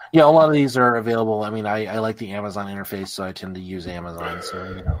 A lot of these are available. I mean, I like the Amazon interface, so I tend to use Amazon. So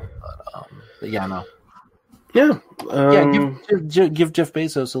you know, but yeah, no. Yeah. Give Jeff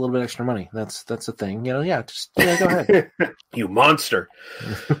Bezos a little bit extra money. That's a thing. You know, go ahead. You monster.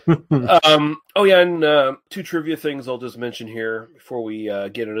 And two trivia things I'll just mention here before we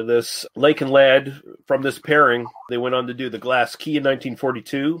get into this. Lake and Ladd, from this pairing, they went on to do The Glass Key in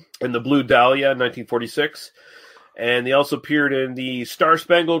 1942 and The Blue Dahlia in 1946. And they also appeared in the Star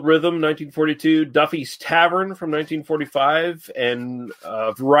Spangled Rhythm, 1942, Duffy's Tavern from 1945, and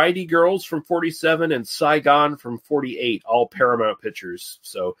Variety Girls from 47, and Saigon from 48, all Paramount Pictures.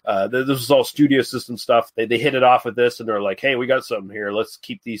 So this was all studio system stuff. They hit it off with this, and they're like, hey, we got something here. Let's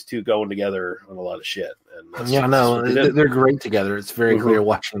keep these two going together on a lot of shit. And they're great together. It's very clear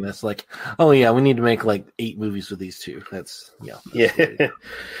watching this. Like, oh yeah, we need to make like 8 movies with these two. That's this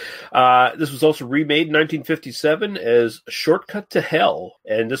was also remade in 1957 as Shortcut to Hell,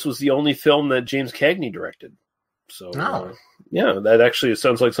 and this was the only film that James Cagney directed. So that actually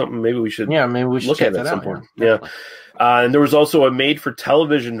sounds like something maybe we should look at some point. And there was also a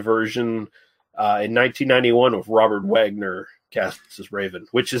made-for-television version in 1991 with Robert Wagner cast as Raven,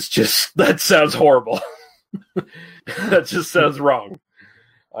 which is just, that sounds horrible. That just sounds wrong.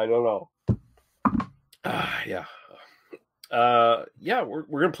 I don't know. We're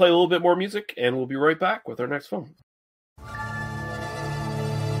going to play a little bit more music, and we'll be right back with our next film.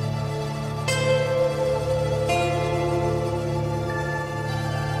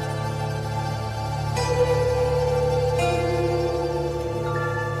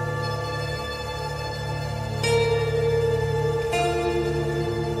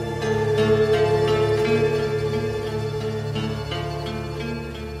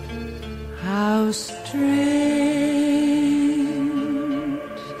 How strange,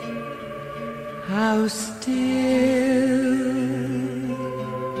 how still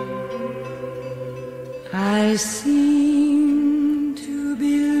I seem to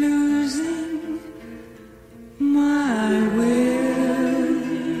be losing my will.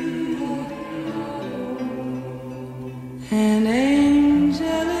 An angel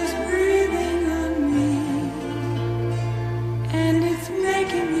is breathing on me, and it's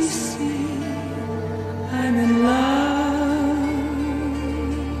making me see I'm in love.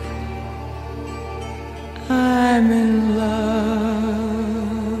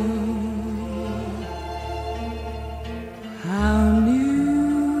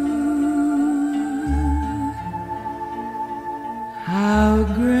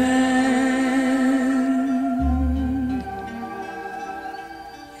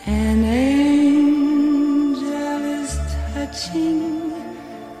 An angel is touching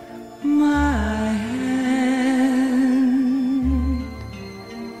my hand.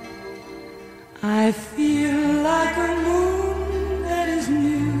 I feel like a moon that is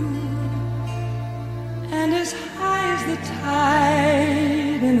new and as high as the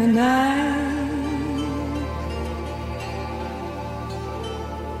tide in the night.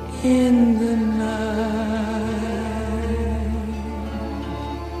 In the night,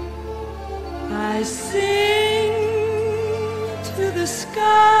 I sing to the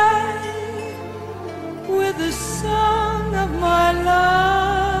sky with the song of my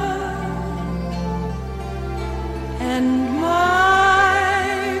love, and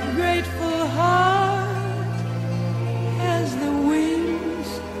my grateful heart has the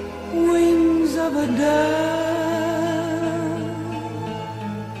wings of a dove.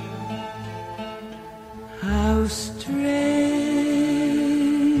 How strange,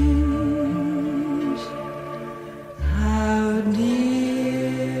 how dear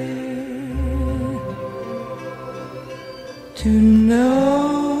to know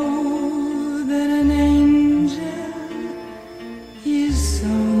that an angel is so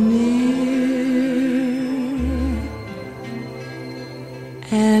near,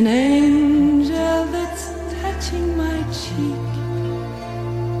 an angel that's touching my cheek,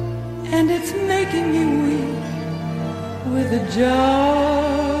 and it's making me weep with the joy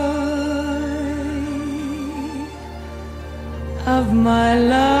of my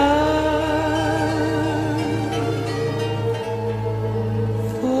love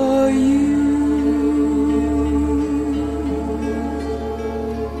for you.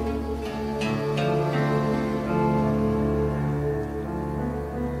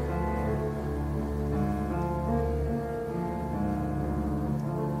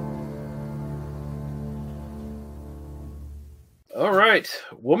 All right.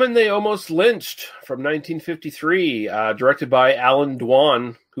 Woman They Almost Lynched from 1953, directed by Alan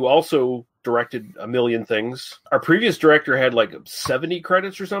Dwan, who also directed a million things. Our previous director had like 70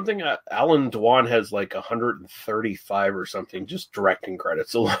 credits or something. Alan Dwan has like 135 or something, just directing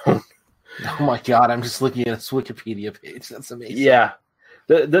credits alone. Oh my God, I'm just looking at his Wikipedia page. That's amazing. Yeah.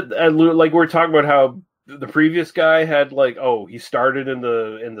 Like we're talking about how the previous guy had like, he started in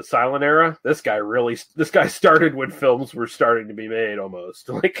the silent era. This guy started when films were starting to be made almost.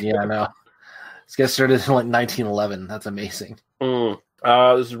 Like, yeah, I know. This guy started in like 1911. That's amazing. This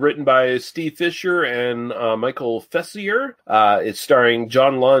is written by Steve Fisher and Michael Fessier. It's starring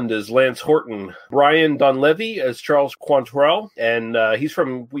John Lund as Lance Horton, Brian Donlevy as Charles Quantrell, and he's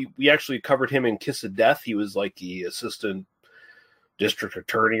from. We actually covered him in Kiss of Death. He was like the assistant district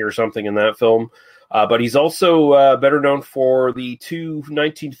attorney or something in that film. But he's also better known for the two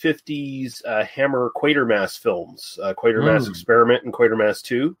 1950s Hammer Quatermass films, Quatermass Experiment and Quatermass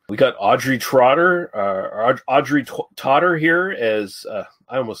 2. We got Audrey Totter here as,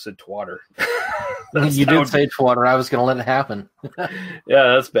 I almost said Twatter. You did say Twatter. I was going to let it happen.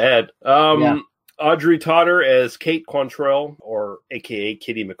 Yeah, that's bad. Audrey Totter as Kate Quantrell, or a.k.a.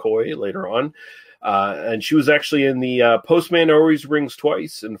 Kitty McCoy later on. And she was actually in the Postman Always Rings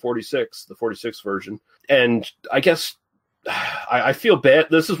Twice in 46, the 46 version. And I guess I feel bad.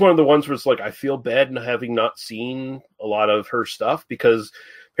 This is one of the ones where it's like, I feel bad in having not seen a lot of her stuff, because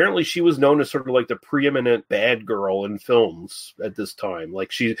apparently she was known as sort of like the preeminent bad girl in films at this time.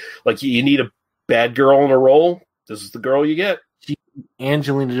 Like you need a bad girl in a role. This is the girl you get.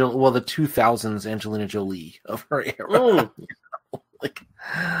 Angelina Jolie, well, the 2000s Angelina Jolie of her era.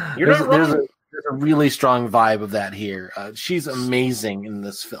 There's a really strong vibe of that here. She's amazing in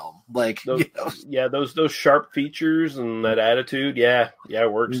this film. Like those sharp features and that attitude. Yeah,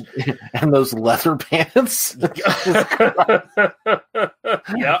 it works. And those leather pants.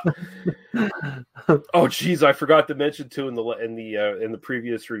 Yeah. Oh, geez, I forgot to mention too in the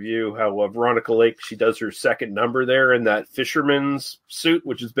previous review how Veronica Lake, she does her second number there in that fisherman's suit,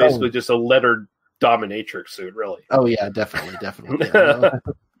 which is basically just a lettered dominatrix suit, really. Oh yeah, definitely.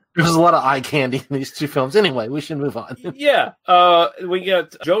 There's a lot of eye candy in these two films. Anyway, we should move on. Yeah. We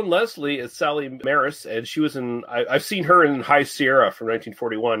got Joan Leslie as Sally Maris, and she was in... I've seen her in High Sierra from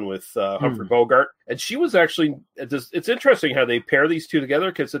 1941 with Humphrey Bogart. And she was actually... It's interesting how they pair these two together,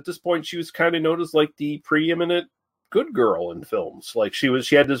 because at this point she was kind of known as like the preeminent good girl in films. Like she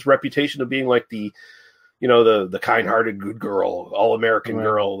had this reputation of being like the kind-hearted good girl, all-American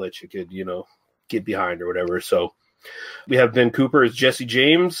girl that you could, get behind or whatever. So... we have Ben Cooper as Jesse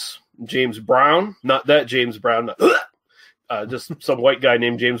James Brown, not that James Brown, just some white guy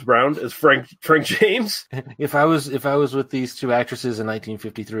named James Brown as Frank James. If I was with these two actresses in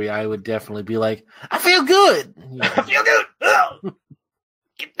 1953, I would definitely be like, I feel good. I feel good.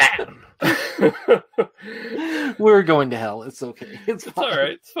 Get down. We're going to hell. It's okay. It's all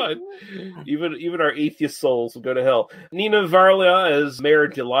right. It's fine. Even our atheist souls will go to hell. Nina Varla as Mayor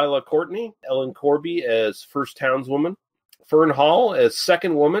Delilah Courtney. Ellen Corby as first townswoman. Fern Hall as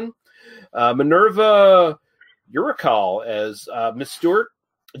second woman. Minerva Uricall as Miss Stewart.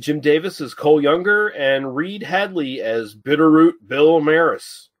 Jim Davis as Cole Younger. And Reed Hadley as Bitterroot Bill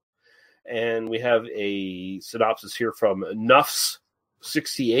Maris. And we have a synopsis here from Nuffs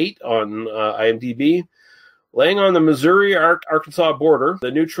 68 on IMDb. Laying on the Missouri-Arkansas border,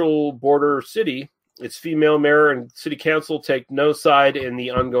 the neutral border city, its female mayor and city council take no side in the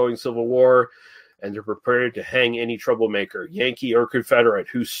ongoing Civil War, and they're prepared to hang any troublemaker, Yankee or Confederate,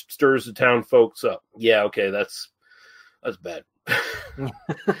 who stirs the town folks up. Yeah, okay, that's bad.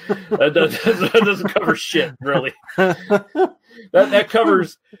 that doesn't cover shit, really. That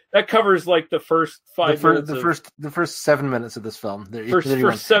covers like the first 5 minutes. The first 7 minutes of this film,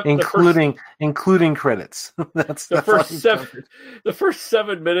 including credits. that's the first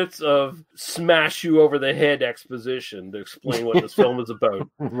 7 minutes of smash you over the head exposition to explain what this film is about.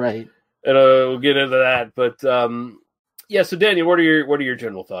 Right. And we'll get into that, but yeah. So, Daniel, what are your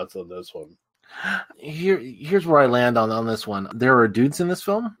general thoughts on this one? Here's where I land on this one. There are dudes in this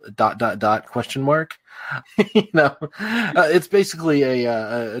film. ... It's basically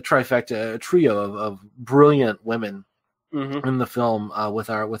a trifecta, a trio of brilliant women in the film. With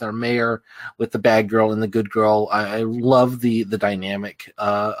our mayor, with the bad girl and the good girl. I love the dynamic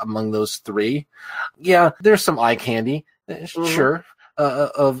among those three. Yeah, there's some eye candy, sure.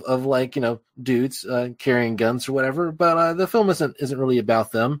 Of like, dudes carrying guns or whatever, but the film isn't really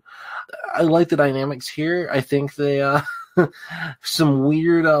about them. I like the dynamics here. I think they some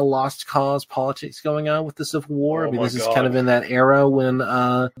weird lost cause politics going on with the Civil War. This is kind of in that era when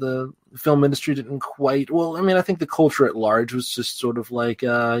the film industry didn't quite. Well, I think the culture at large was just sort of like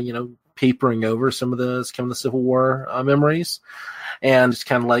papering over some of the Civil War memories, and it's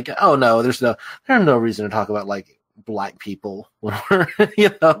kind of like, oh no, there's no reason to talk about like Black people when we're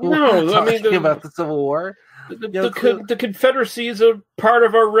talking about the Civil War. The Confederacy is a part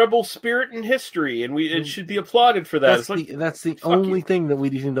of our rebel spirit and history, and it should be applauded for that. That's the only thing that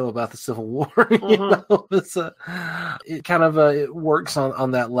we need to know about the Civil War. It kind of it works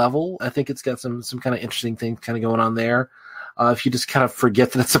on that level. I think it's got some kind of interesting things kind of going on there. If you just kind of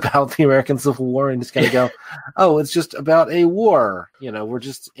forget that it's about the American Civil War and just kind of go, oh, it's just about a war. We're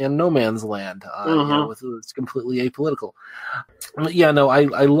just in no man's land. It's completely apolitical. Yeah, no, I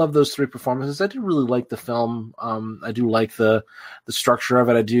love those three performances. I do really like the film. I do like the structure of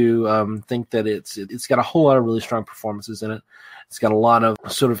it. I do think that it's got a whole lot of really strong performances in it. It's got a lot of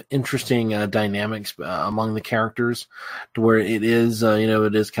sort of interesting dynamics among the characters, to where it is,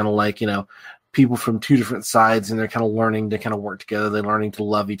 it is kind of like, people from two different sides, and they're kind of learning to kind of work together. They're learning to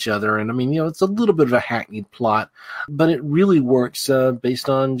love each other. And it's a little bit of a hackneyed plot, but it really works based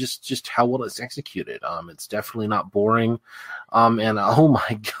on just how well it's executed. It's definitely not boring. And oh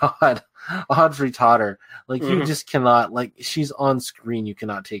my God, Audrey Totter, like you just cannot, like, she's on screen. You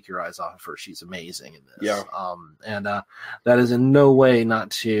cannot take your eyes off of her. She's amazing in this. Yeah. And that is in no way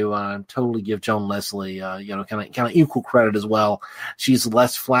not to totally give Joan Leslie, kind of equal credit as well. She's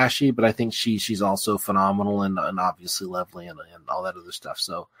less flashy, but I think she's also phenomenal and obviously lovely and all that other stuff.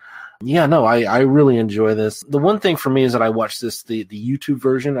 So yeah, no, I really enjoy this. The one thing for me is that I watched the YouTube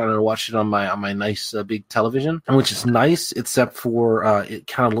version, and I watched it on my nice big television, which is nice, except for it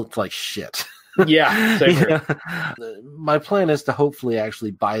kind of looked like shit. Yeah, same here. My plan is to hopefully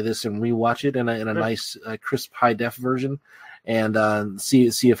actually buy this and rewatch it in a nice crisp high def version, and see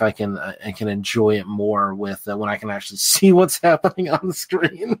if I can enjoy it more with when I can actually see what's happening on the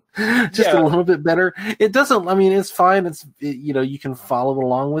screen just a little bit better. It doesn't. It's fine. You can follow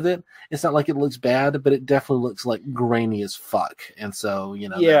along with it. It's not like it looks bad, but it definitely looks like grainy as fuck. And so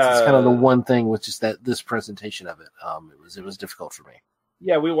that's kind of the one thing with just this presentation of it. It was difficult for me.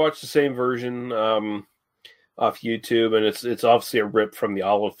 Yeah, we watched the same version off YouTube, and it's obviously a rip from the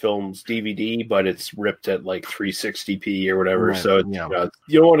Olive Films DVD, but it's ripped at like 360p or whatever. Right. So you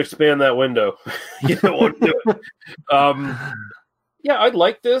don't want to expand that window. You don't want to do it. Yeah, I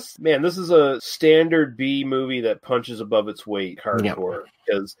like this. Man, this is a standard B movie that punches above its weight hardcore,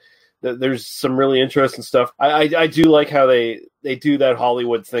 because there's some really interesting stuff. I do like how they do that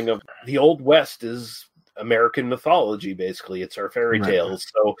Hollywood thing of the Old West is American mythology, basically. It's our fairy tales.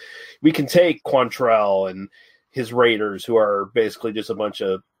 So we can take Quantrell and his raiders, who are basically just a bunch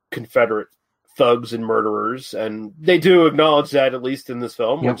of Confederate thugs and murderers, and they do acknowledge that, at least in this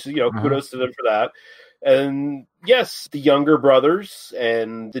film, which, kudos to them for that. And yes, the Younger brothers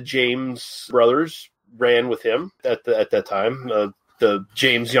and the James brothers ran with him at that time. the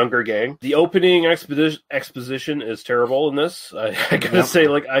James Younger gang. The opening exposition is terrible in this. I gotta say,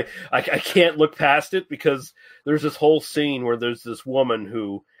 like, I can't look past it because there's this whole scene where there's this woman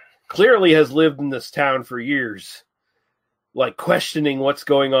who clearly has lived in this town for years, like questioning what's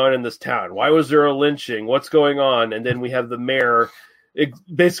going on in this town. Why was there a lynching? What's going on? And then we have the mayor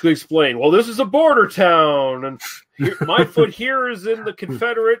basically explain, well, this is a border town, and my foot here is in the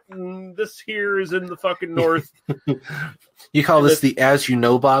Confederate, and this here is in the fucking North. You call this the As You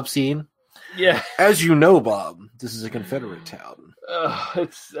Know Bob scene? Yeah. As you know, Bob, this is a Confederate town.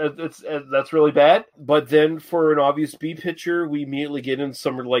 That's really bad. But then for an obvious B picture, we immediately get in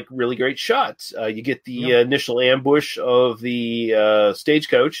some like really great shots. You get the initial ambush of the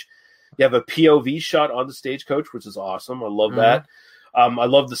stagecoach. You have a POV shot on the stagecoach, which is awesome. I love that. I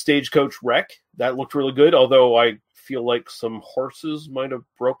love the stagecoach wreck. That looked really good, although I feel like some horses might have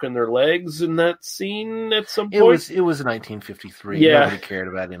broken their legs in that scene at some point. It was 1953. Yeah. Nobody cared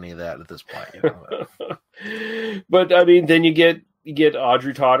about any of that at this point. You know? But I mean, then you get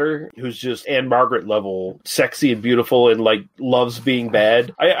Audrey Totter, who's just Anne Margaret level sexy and beautiful and like loves being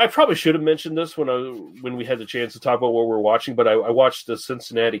bad. I probably should have mentioned this when we had the chance to talk about what we're watching, but I watched The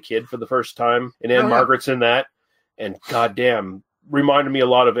Cincinnati Kid for the first time, and Anne Margaret's in that, and goddamn, reminded me a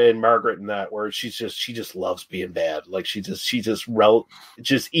lot of Anne Margaret in that, where she just loves being bad. Like she just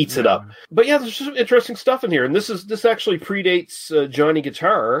eats it up. But yeah, there's some interesting stuff in here, and this actually predates Johnny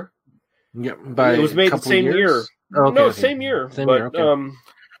Guitar. Yeah, it was made the same year. Oh, okay, no, okay. same year. Same but, year, okay.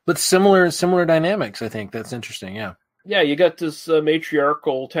 But similar dynamics. I think that's interesting. Yeah. Yeah, you got this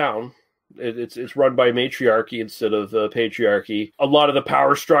matriarchal town. It's run by matriarchy instead of patriarchy. A lot of the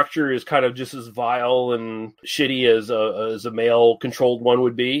power structure is kind of just as vile and shitty as a male controlled one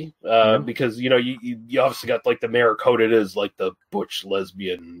would be, because you obviously got like the mayor coded as like the butch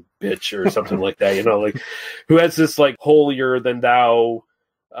lesbian bitch or something like that. Like who has this like holier than thou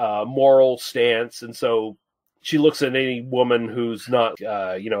moral stance, and so she looks at any woman who's not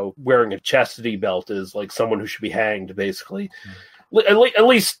wearing a chastity belt as like someone who should be hanged, basically. At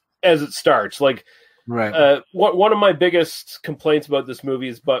least as it starts, like, right. One of my biggest complaints about this movie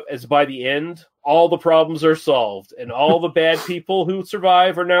is by the end, all the problems are solved, and all the bad people who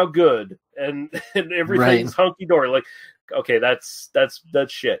survive are now good, and everything's hunky dory. Like, okay, that's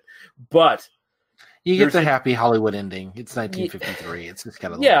shit. But you get the happy Hollywood ending. It's 1953. It's just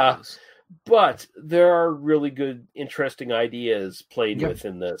kind of But there are really good, interesting ideas played with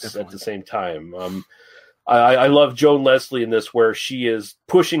in this definitely. At the same time. I love Joan Leslie in this, where she is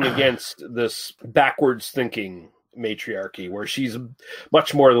pushing against this backwards thinking matriarchy, where she's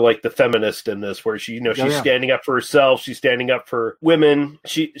much more like the feminist in this, where she's standing up for herself, she's standing up for women.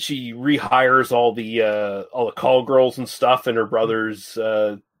 She rehires all the call girls and stuff in her brother's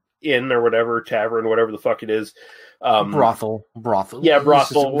inn or whatever, tavern, whatever the fuck it is. Brothel. Yeah,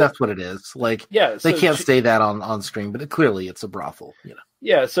 brothel. That's what it is. Like, so they can't say that on screen, but clearly it's a brothel.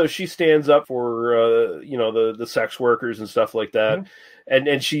 Yeah, so she stands up for the sex workers and stuff like that,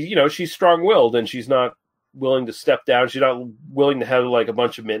 and she she's strong-willed, and she's not willing to step down. She's not willing to have like a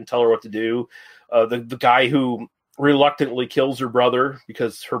bunch of men tell her what to do. The guy who reluctantly kills her brother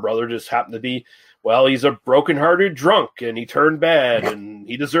because her brother just happened to be, well, he's a broken-hearted drunk and he turned bad and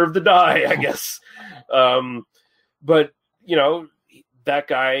he deserved to die, I guess. But that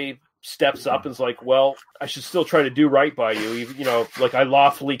guy steps up and is like, well, I should still try to do right by you. Even, like, I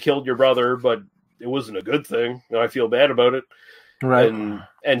lawfully killed your brother, but it wasn't a good thing. I feel bad about it. Right.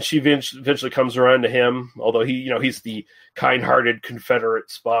 And she eventually comes around to him, although he's the kind-hearted Confederate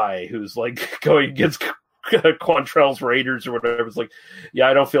spy who's like going against Quantrell's Raiders or whatever. It's like, yeah,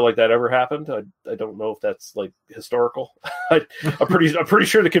 I don't feel like that ever happened. I don't know if that's like historical. I'm pretty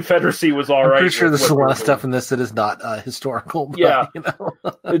sure the Confederacy was all right. I'm pretty sure there's a lot of stuff in this that is not historical. But, yeah,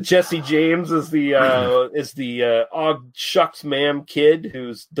 Jesse James is the og shucks ma'am kid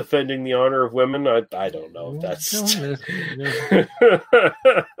who's defending the honor of women. I don't know if that's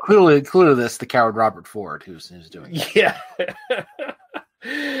clearly this the coward Robert Ford who's doing it. Yeah.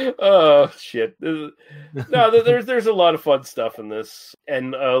 Oh shit! No, there's a lot of fun stuff in this,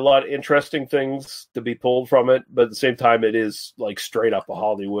 and a lot of interesting things to be pulled from it. But at the same time, it is like straight up a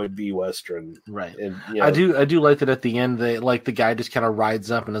Hollywood B Western, right? And, I do like that at the end. The guy just kind of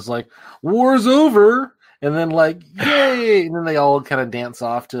rides up and is like, "War's over," and then like, "Yay!" and then they all kind of dance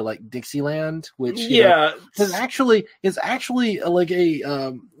off to like Dixieland, which is actually like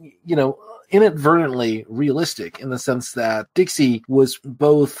a inadvertently realistic in the sense that Dixie was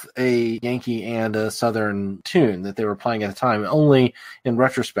both a Yankee and a Southern tune that they were playing at the time. Only in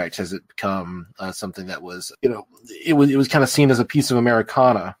retrospect has it become something that was, it was kind of seen as a piece of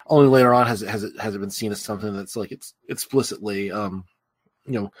Americana. Only later on has it been seen as something that's like it's explicitly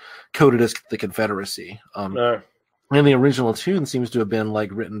coded as the Confederacy. And the original tune seems to have been like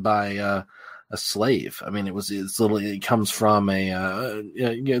written by a slave. I mean, it comes from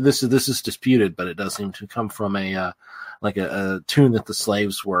this is disputed, but it does seem to come from a tune that the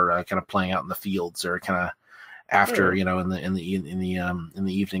slaves were kind of playing out in the fields or kind of after, in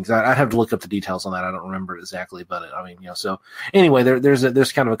the evenings. I'd have to look up the details on that. I don't remember exactly, but so anyway,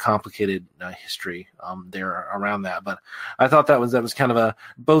 there's kind of a complicated history there around that. But I thought that was kind of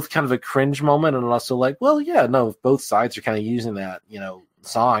both kind of a cringe moment and also like, well, yeah, no, if both sides are kind of using that,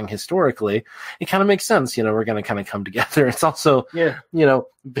 song historically, it kind of makes sense. We're going to kind of come together. It's also,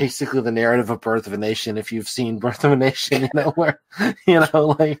 basically the narrative of Birth of a Nation. If you've seen Birth of a Nation, where,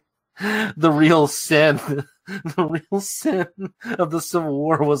 like the real sin of the Civil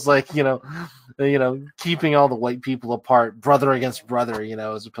War was like, keeping all the white people apart, brother against brother,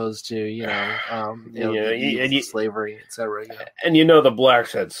 as opposed to, slavery, etc. And the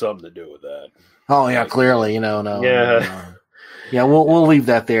blacks had something to do with that. Oh yeah, clearly, Yeah, we'll leave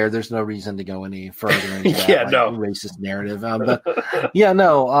that there. There's no reason to go any further into that racist narrative. But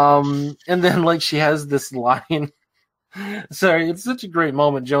and then like she has this line. Sorry, it's such a great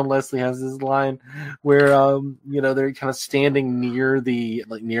moment. Joan Leslie has this line where they're kind of standing near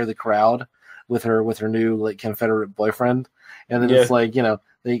the crowd with her new like Confederate boyfriend, and then it's like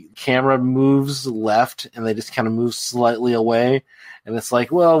the camera moves left and they just kind of move slightly away. And it's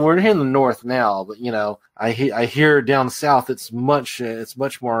like, well, we're here in the North now, but I hear down south it's much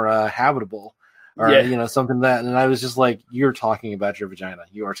more habitable, or something that. And I was just like, you're talking about your vagina.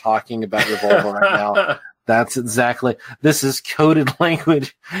 You are talking about your vulva right now. That's exactly. This is coded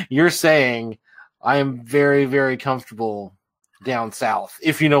language. You're saying I am very, very comfortable down south,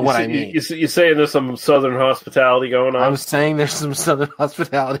 if you know what I mean. You're saying there's some Southern hospitality going on? I'm saying there's some Southern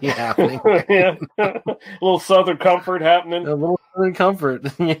hospitality happening. A little Southern comfort happening. A little Southern comfort,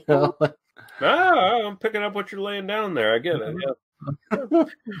 I'm picking up what you're laying down there. I get it. Yeah.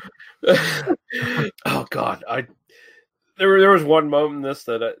 Oh, God. There was one moment in this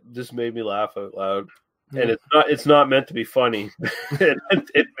that just made me laugh out loud. And it's not meant to be funny.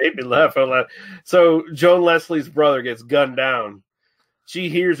 It made me laugh out loud. So Joan Leslie's brother gets gunned down. She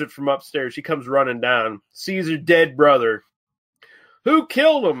hears it from upstairs. She comes running down, sees her dead brother. Who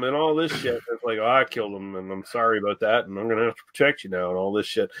killed him and all this shit? It's like, I killed him, and I'm sorry about that, and I'm gonna have to protect you now, and all this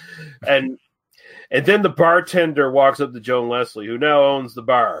shit. And then the bartender walks up to Joan Leslie, who now owns the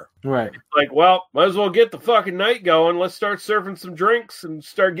bar. Right. It's like, well, might as well get the fucking night going. Let's start serving some drinks and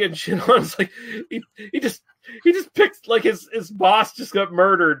start getting shit on. It's like he just picked, like, his boss just got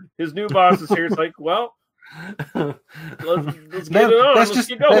murdered. His new boss is here. It's like, well, let's get it on.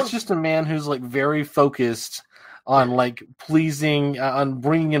 That's just a man who's like very focused on like pleasing, on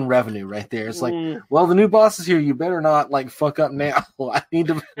bringing in revenue right there. It's like, well, the new boss is here. You better not like fuck up now. I need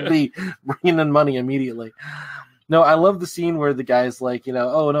to be bringing in money immediately. No, I love the scene where the guy's like,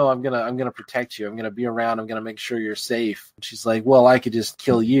 oh no, I'm gonna protect you. I'm gonna be around. I'm gonna make sure you're safe. And she's like, well, I could just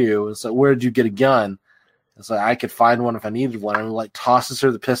kill you. And so where did you get a gun? It's like, I could find one if I needed one. And he like tosses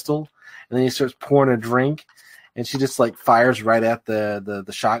her the pistol, and then he starts pouring a drink. And she just like fires right at the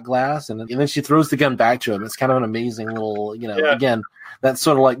shot glass, and then she throws the gun back to him. It's kind of an amazing little, again, that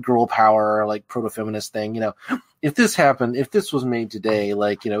sort of like girl power, like proto-feminist thing. If this happened, if this was made today,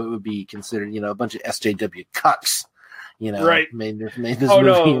 like, it would be considered, a bunch of SJW cucks, right. made this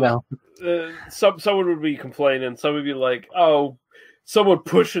movie, no. Someone would be complaining. Some would be like, oh, someone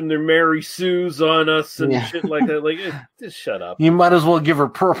pushing their Mary Sue's on us and shit like that. Like, just shut up. You might as well give her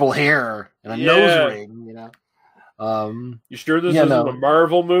purple hair and a nose ring, You sure this isn't a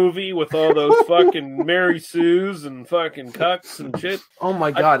Marvel movie with all those fucking Mary Sue's and fucking cucks and shit? Oh my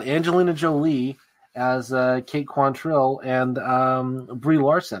God, Angelina Jolie as Kate Quantrill and Brie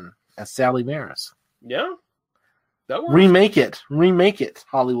Larson as Sally Maris. Yeah, that works. Remake it,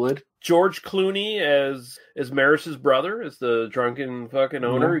 Hollywood. George Clooney as Maris's brother, as the drunken fucking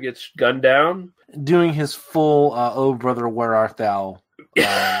owner who gets gunned down, doing his full "Oh brother, where art thou?"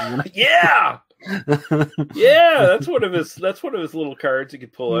 Yeah. Yeah, that's one of his little cards he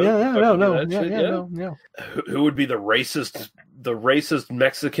could pull out. Yeah. Who would be the racist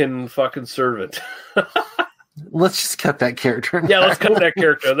Mexican fucking servant? Let's just cut that character. Yeah, let's cut that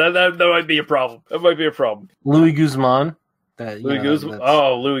character. That might be a problem. That might be a problem. Louis Guzman. Louis Guzman.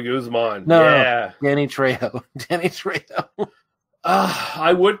 Oh, Louis Guzman. No, Danny Trejo. Danny Trejo.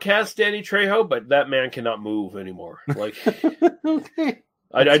 I would cast Danny Trejo, but that man cannot move anymore. Like, Okay.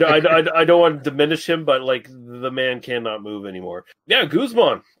 I don't want to diminish him, but like the man cannot move anymore. Yeah,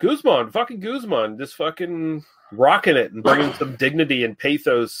 Guzman, fucking Guzman, just fucking rocking it and bringing some dignity and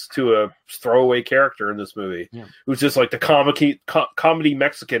pathos to a throwaway character in this movie, who's just like the comedy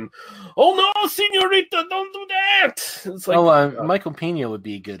Mexican. Oh no, señorita, don't do that. It's like, Michael Pena would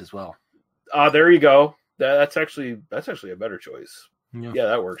be good as well. There you go. That's actually a better choice. Yeah,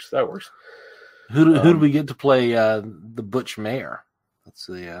 that works. Who do we get to play the Butch Mayor? That's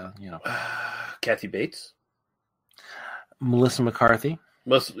the Kathy Bates, Melissa McCarthy.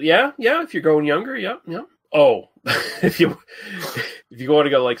 Yeah. If you're going younger, yeah. Oh, if you want to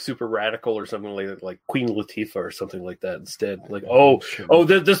go like super radical or something like Queen Latifah or something like that instead. Like,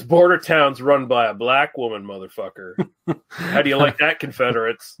 this border town's run by a black woman, motherfucker. How do you like that,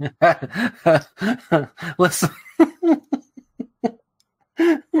 Confederates? Listen.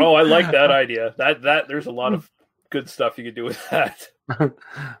 Oh, I like that idea. That there's a lot of good stuff you could do with that.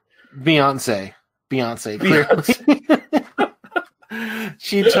 Beyonce, clearly.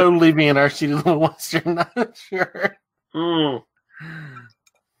 She'd totally be in our shitty little Western, I'm sure.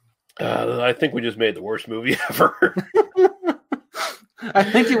 I think we just made the worst movie ever. I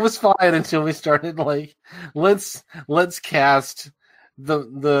think it was fine until we started like, let's cast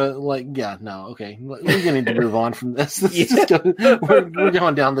the like, yeah, no, okay, we're going to move on from this. We're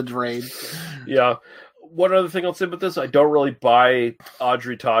going down the drain. Yeah. One other thing I'll say about this, I don't really buy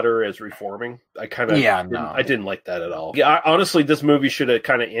Audrey Totter as reforming. I didn't like that at all. Yeah, honestly, this movie should have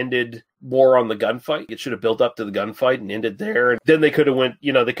kind of ended more on the gunfight. It should have built up to the gunfight and ended there. And then they could have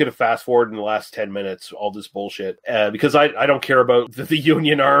they could have fast forwarded in the last 10 minutes, all this bullshit. Because I don't care about the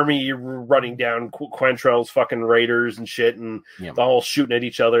Union Army running down Quantrell's fucking raiders and shit and all shooting at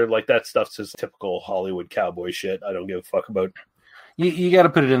each other. Like, that stuff's just typical Hollywood cowboy shit. I don't give a fuck about. You got to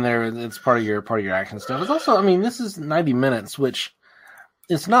put it in there. It's part of your action stuff. It's also, I mean, this is 90 minutes, which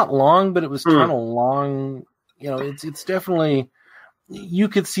it's not long, but it was kind of long. It's definitely, you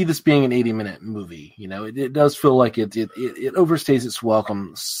could see this being an 80-minute movie. It does feel like it overstays its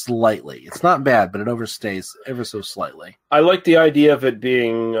welcome slightly. It's not bad, but it overstays ever so slightly. I like the idea of it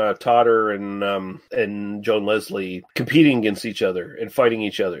being Totter and Joan Leslie competing against each other and fighting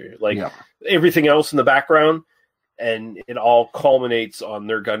each other. Like everything else in the background. And it all culminates on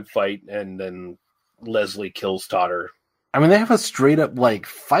their gunfight, and then Leslie kills Totter. I mean, they have a straight up like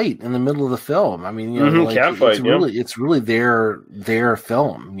fight in the middle of the film. I mean, it's really their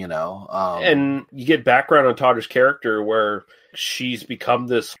film, and you get background on Totter's character where she's become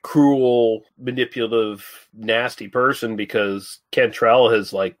this cruel, manipulative, nasty person because Cantrell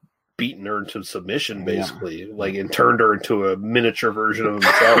has like beaten her into submission, basically, and turned her into a miniature version of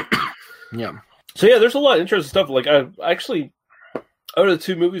himself. So yeah, there's a lot of interesting stuff. Like, I actually, out of the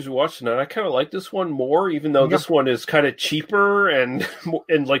two movies we watched tonight, I kind of like this one more, even though this one is kind of cheaper and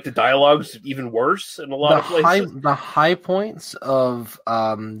like the dialogue's even worse in a lot of places. The high points of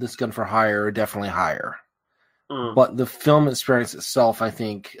this Gun for Hire are definitely higher, but the film experience itself, I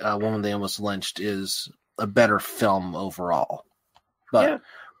think, Woman They Almost Lynched is a better film overall. But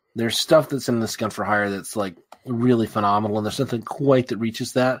there's stuff that's in this Gun for Hire that's like really phenomenal, and there's nothing quite that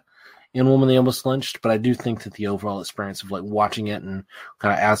reaches that in Woman They Almost Lynched, but I do think that the overall experience of like watching it and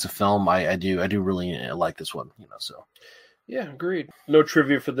kind of as a film, I do really like this one, so. Yeah, agreed. No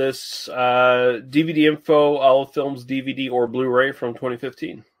trivia for this. DVD info, all films, DVD or Blu-ray from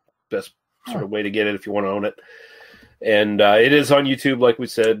 2015. Best sort of way to get it if you want to own it. And it is on YouTube, like we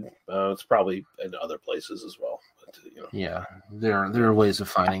said. It's probably in other places as well. But, Yeah, there are ways of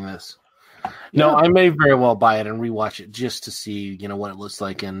finding this. No, I may very well buy it and rewatch it just to see, what it looks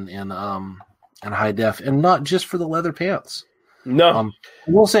like in high def, and not just for the leather pants. No,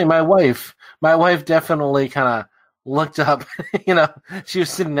 I will say my wife definitely kind of looked up. She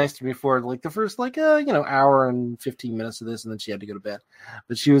was sitting next to me for like the first hour and 15 minutes of this, and then she had to go to bed.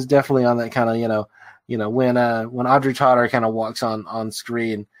 But she was definitely on that kind of when Audrey Totter kind of walks on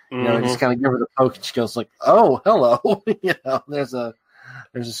screen, just kind of give her the poke, and she goes like, "Oh, hello,"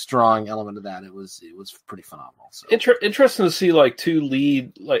 There's a strong element of that. It was pretty phenomenal. So. Interesting to see like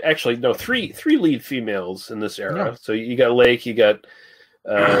three lead females in this era. Yeah. So you got Lake, you got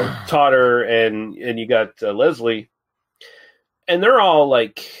Totter, and you got Leslie, and they're all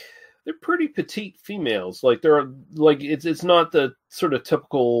they're pretty petite females. Like they're like it's not the sort of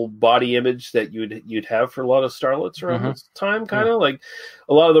typical body image that you'd have for a lot of starlets around this time. Kind of like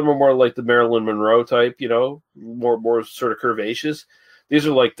a lot of them are more like the Marilyn Monroe type, more sort of curvaceous. These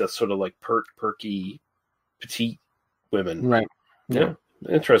are like the sort of like perky, petite women. Right. Yeah.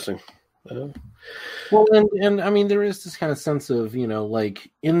 Interesting. Well, and I mean, there is this kind of sense of, like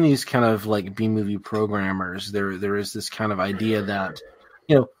in these kind of like B-movie programmers, there is this kind of idea that,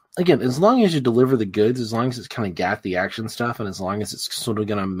 again, as long as you deliver the goods, as long as it's kind of got the action stuff, and as long as it's sort of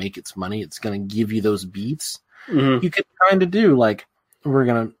going to make its money, it's going to give you those beats. Mm-hmm. You could kind of do like, we're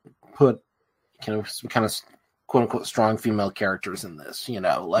going to put some kind of quote unquote strong female characters in this,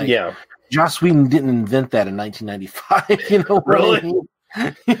 like Joss Whedon didn't invent that in 1995. Really?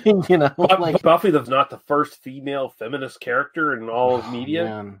 Like Buffy was not the first female feminist character in all of media.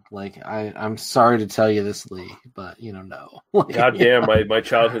 Man, like I'm sorry to tell you this, Lee, but no. Like, God damn, my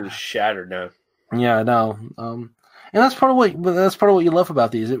childhood is shattered now. Yeah, no. And that's part of what you love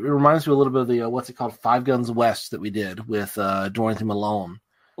about these. It reminds me a little bit of the what's it called, Five Guns West that we did with Dorothy Malone.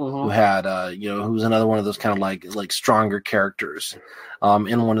 Who had, who was another one of those kind of like stronger characters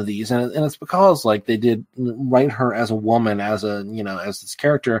in one of these. And it's because like they did write her as a woman, as as this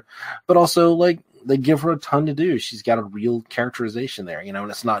character, but also like they give her a ton to do. She's got a real characterization there, and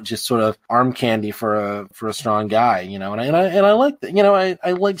it's not just sort of arm candy for a strong guy, and I like that,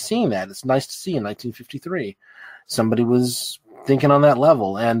 I like seeing that. It's nice to see in 1953 somebody was thinking on that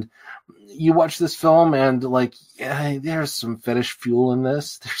level. And you watch this film and like, yeah, there's some fetish fuel in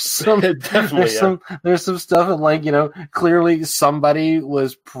this. There's some, there's some stuff that like, clearly somebody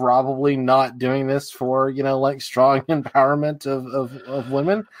was probably not doing this for, like strong empowerment of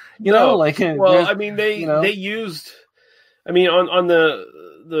women, well, I mean, they used, I mean, on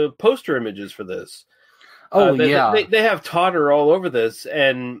the poster images for this. They have Totter all over this,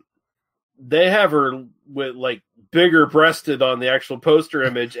 and they have her with like bigger breasted on the actual poster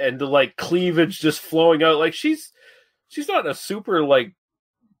image, and the like cleavage just flowing out. Like she's not a super like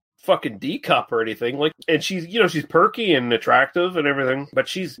fucking D cup or anything. Like, and she's she's perky and attractive and everything, but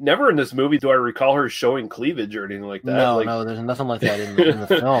she's never in this movie do I recall her showing cleavage or anything like that. No, there's nothing like that in the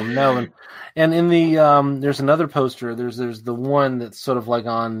film. No, and in the there's another poster. There's the one that's sort of like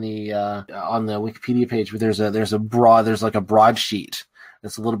on the Wikipedia page where there's a broadsheet.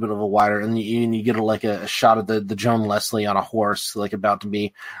 It's a little bit of a wider, and you get a shot of the Joan Leslie on a horse, like about to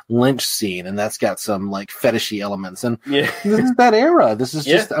be lynched scene, and that's got some like fetishy elements. And this is that era. This is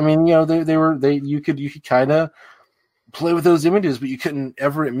just, I mean, you could kind of play with those images, but you couldn't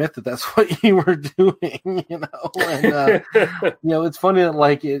ever admit that that's what you were doing, And it's funny that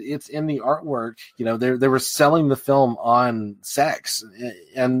like it's in the artwork. They were selling the film on sex,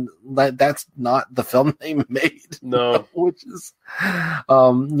 and that's not the film they made. No, which is,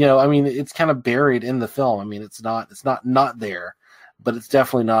 I mean, it's kind of buried in the film. I mean, it's not there, but it's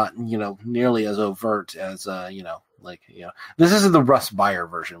definitely not nearly as overt as this isn't the Russ Beyer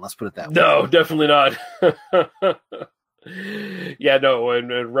version. Let's put it that way. No, definitely not. Yeah, no,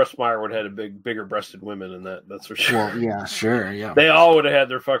 and Russ Meyer would have had bigger breasted women in that's for sure. Well, yeah, sure, yeah. They all would have had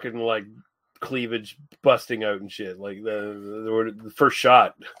their fucking like cleavage busting out and shit, like the first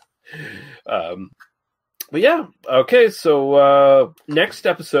shot. But yeah, okay, so next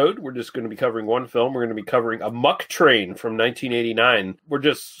episode, we're just going to be covering one film. We're going to be covering A Muck Train from 1989. We're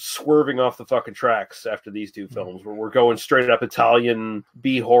just swerving off the fucking tracks after these two films. We're going straight up Italian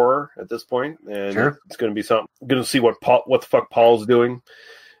B-horror at this point, and It's going to be something. Going to see what the fuck Paul's doing,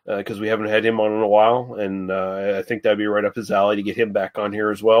 because we haven't had him on in a while, and I think that'd be right up his alley to get him back on here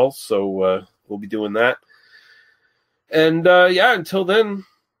as well, so we'll be doing that. And until then,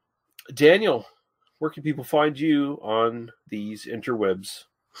 Daniel, where can people find you on these interwebs?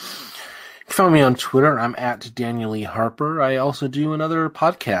 You can find me on Twitter. I'm at Daniel E. Harper. I also do another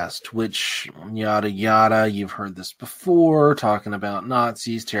podcast, which yada yada. You've heard this before, talking about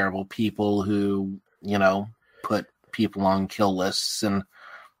Nazis, terrible people who, put people on kill lists, and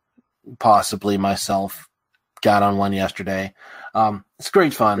possibly myself got on one yesterday. It's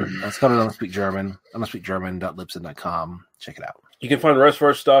great fun. It's called I Don't Speak German. I Don't Speak German.libsyn.com. Check it out. You can find the rest of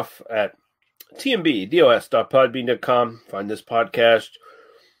our stuff at tmbdos.podbean.com. Find this podcast.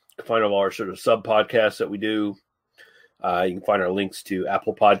 You can find all our sort of sub-podcasts that we do. You can find our links to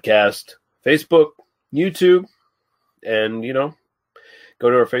Apple Podcast, Facebook, YouTube, and, go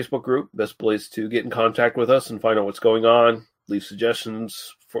to our Facebook group. Best place to get in contact with us and find out what's going on. Leave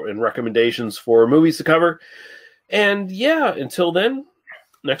suggestions and recommendations for movies to cover. And, until then,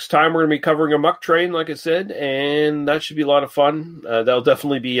 next time we're going to be covering A Muck Train, like I said, and that should be a lot of fun. That'll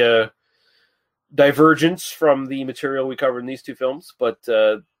definitely be a divergence from the material we covered in these two films, but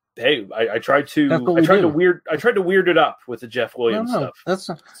hey, I tried to weird it up with the Jeff Williams stuff. That's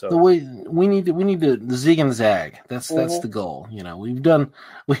the way we need to zig and zag. That's the goal. You know, we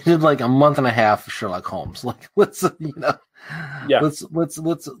did like a month and a half of Sherlock Holmes. Like, let's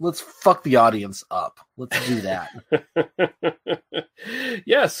fuck the audience up. Let's do that.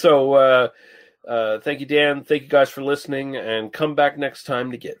 Yeah. So thank you, Dan. Thank you guys for listening, and come back next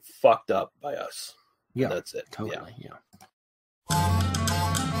time to get fucked up by us. Yeah, that's it. Totally. Yeah.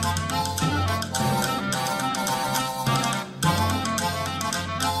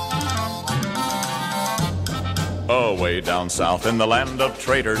 Away down south in the land of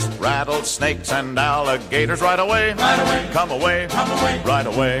traitors, rattlesnakes and alligators. Right away, come away, right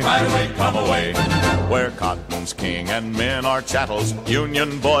away, come away. Where cotton's king and men are chattels,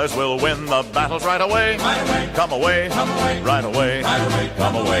 Union boys will win the battles. Right away, come away, right away,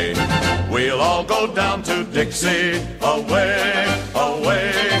 come away. We'll all go down to Dixie, away,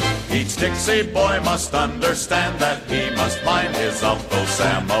 away. Each Dixie boy must understand that he must mind his Uncle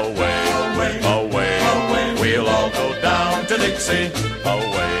Sam. Away, away, we'll all go down to Dixie,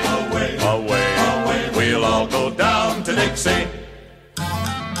 away, away, away. We'll all go down to Dixie.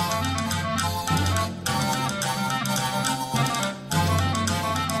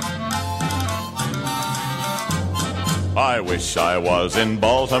 I wish I was in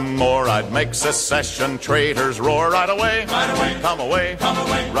Baltimore. I'd make secession traitors roar. Right away, come away,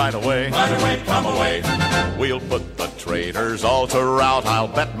 right away, come away. We'll put the traitors all to rout. I'll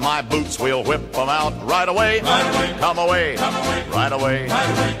bet my boots we'll whip them out. Right away, come away, right away,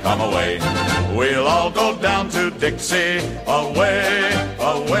 come away. We'll all go down to Dixie, away,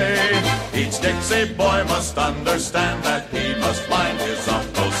 away. Each Dixie boy must understand that he must find his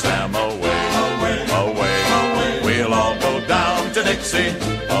Uncle Sam. Away, away, away. We'll all go down to Dixie,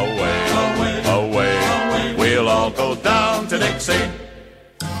 away, away, away. We'll all go down to Dixie.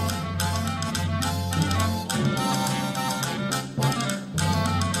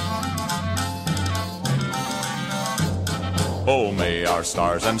 Oh, may our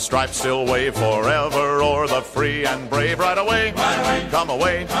stars and stripes still wave forever o'er the free and brave. Right away, come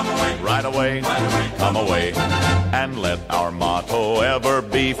away, right away, come away. And let our motto ever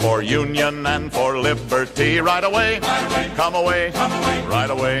be for union and for liberty. Right away, come away, right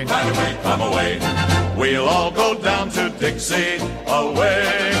away, come away. We'll all go down to Dixie,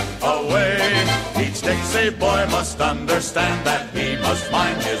 away, away. Each Dixie boy must understand that he must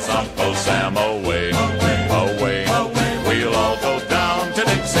mind his Uncle Sam. Away, away, we'll all go down to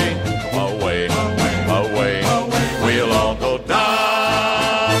Dixie, away, away. We'll all go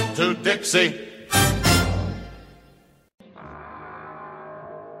down to Dixie.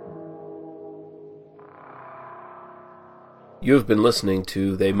 You have been listening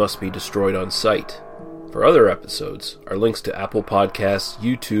to They Must Be Destroyed on Sight. For other episodes, our links to Apple Podcasts,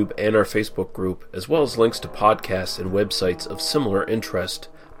 YouTube, and our Facebook group, as well as links to podcasts and websites of similar interest,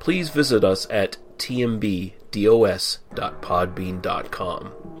 please visit us at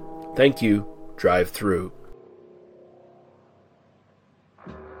tmbdos.podbean.com. Thank you. Drive through.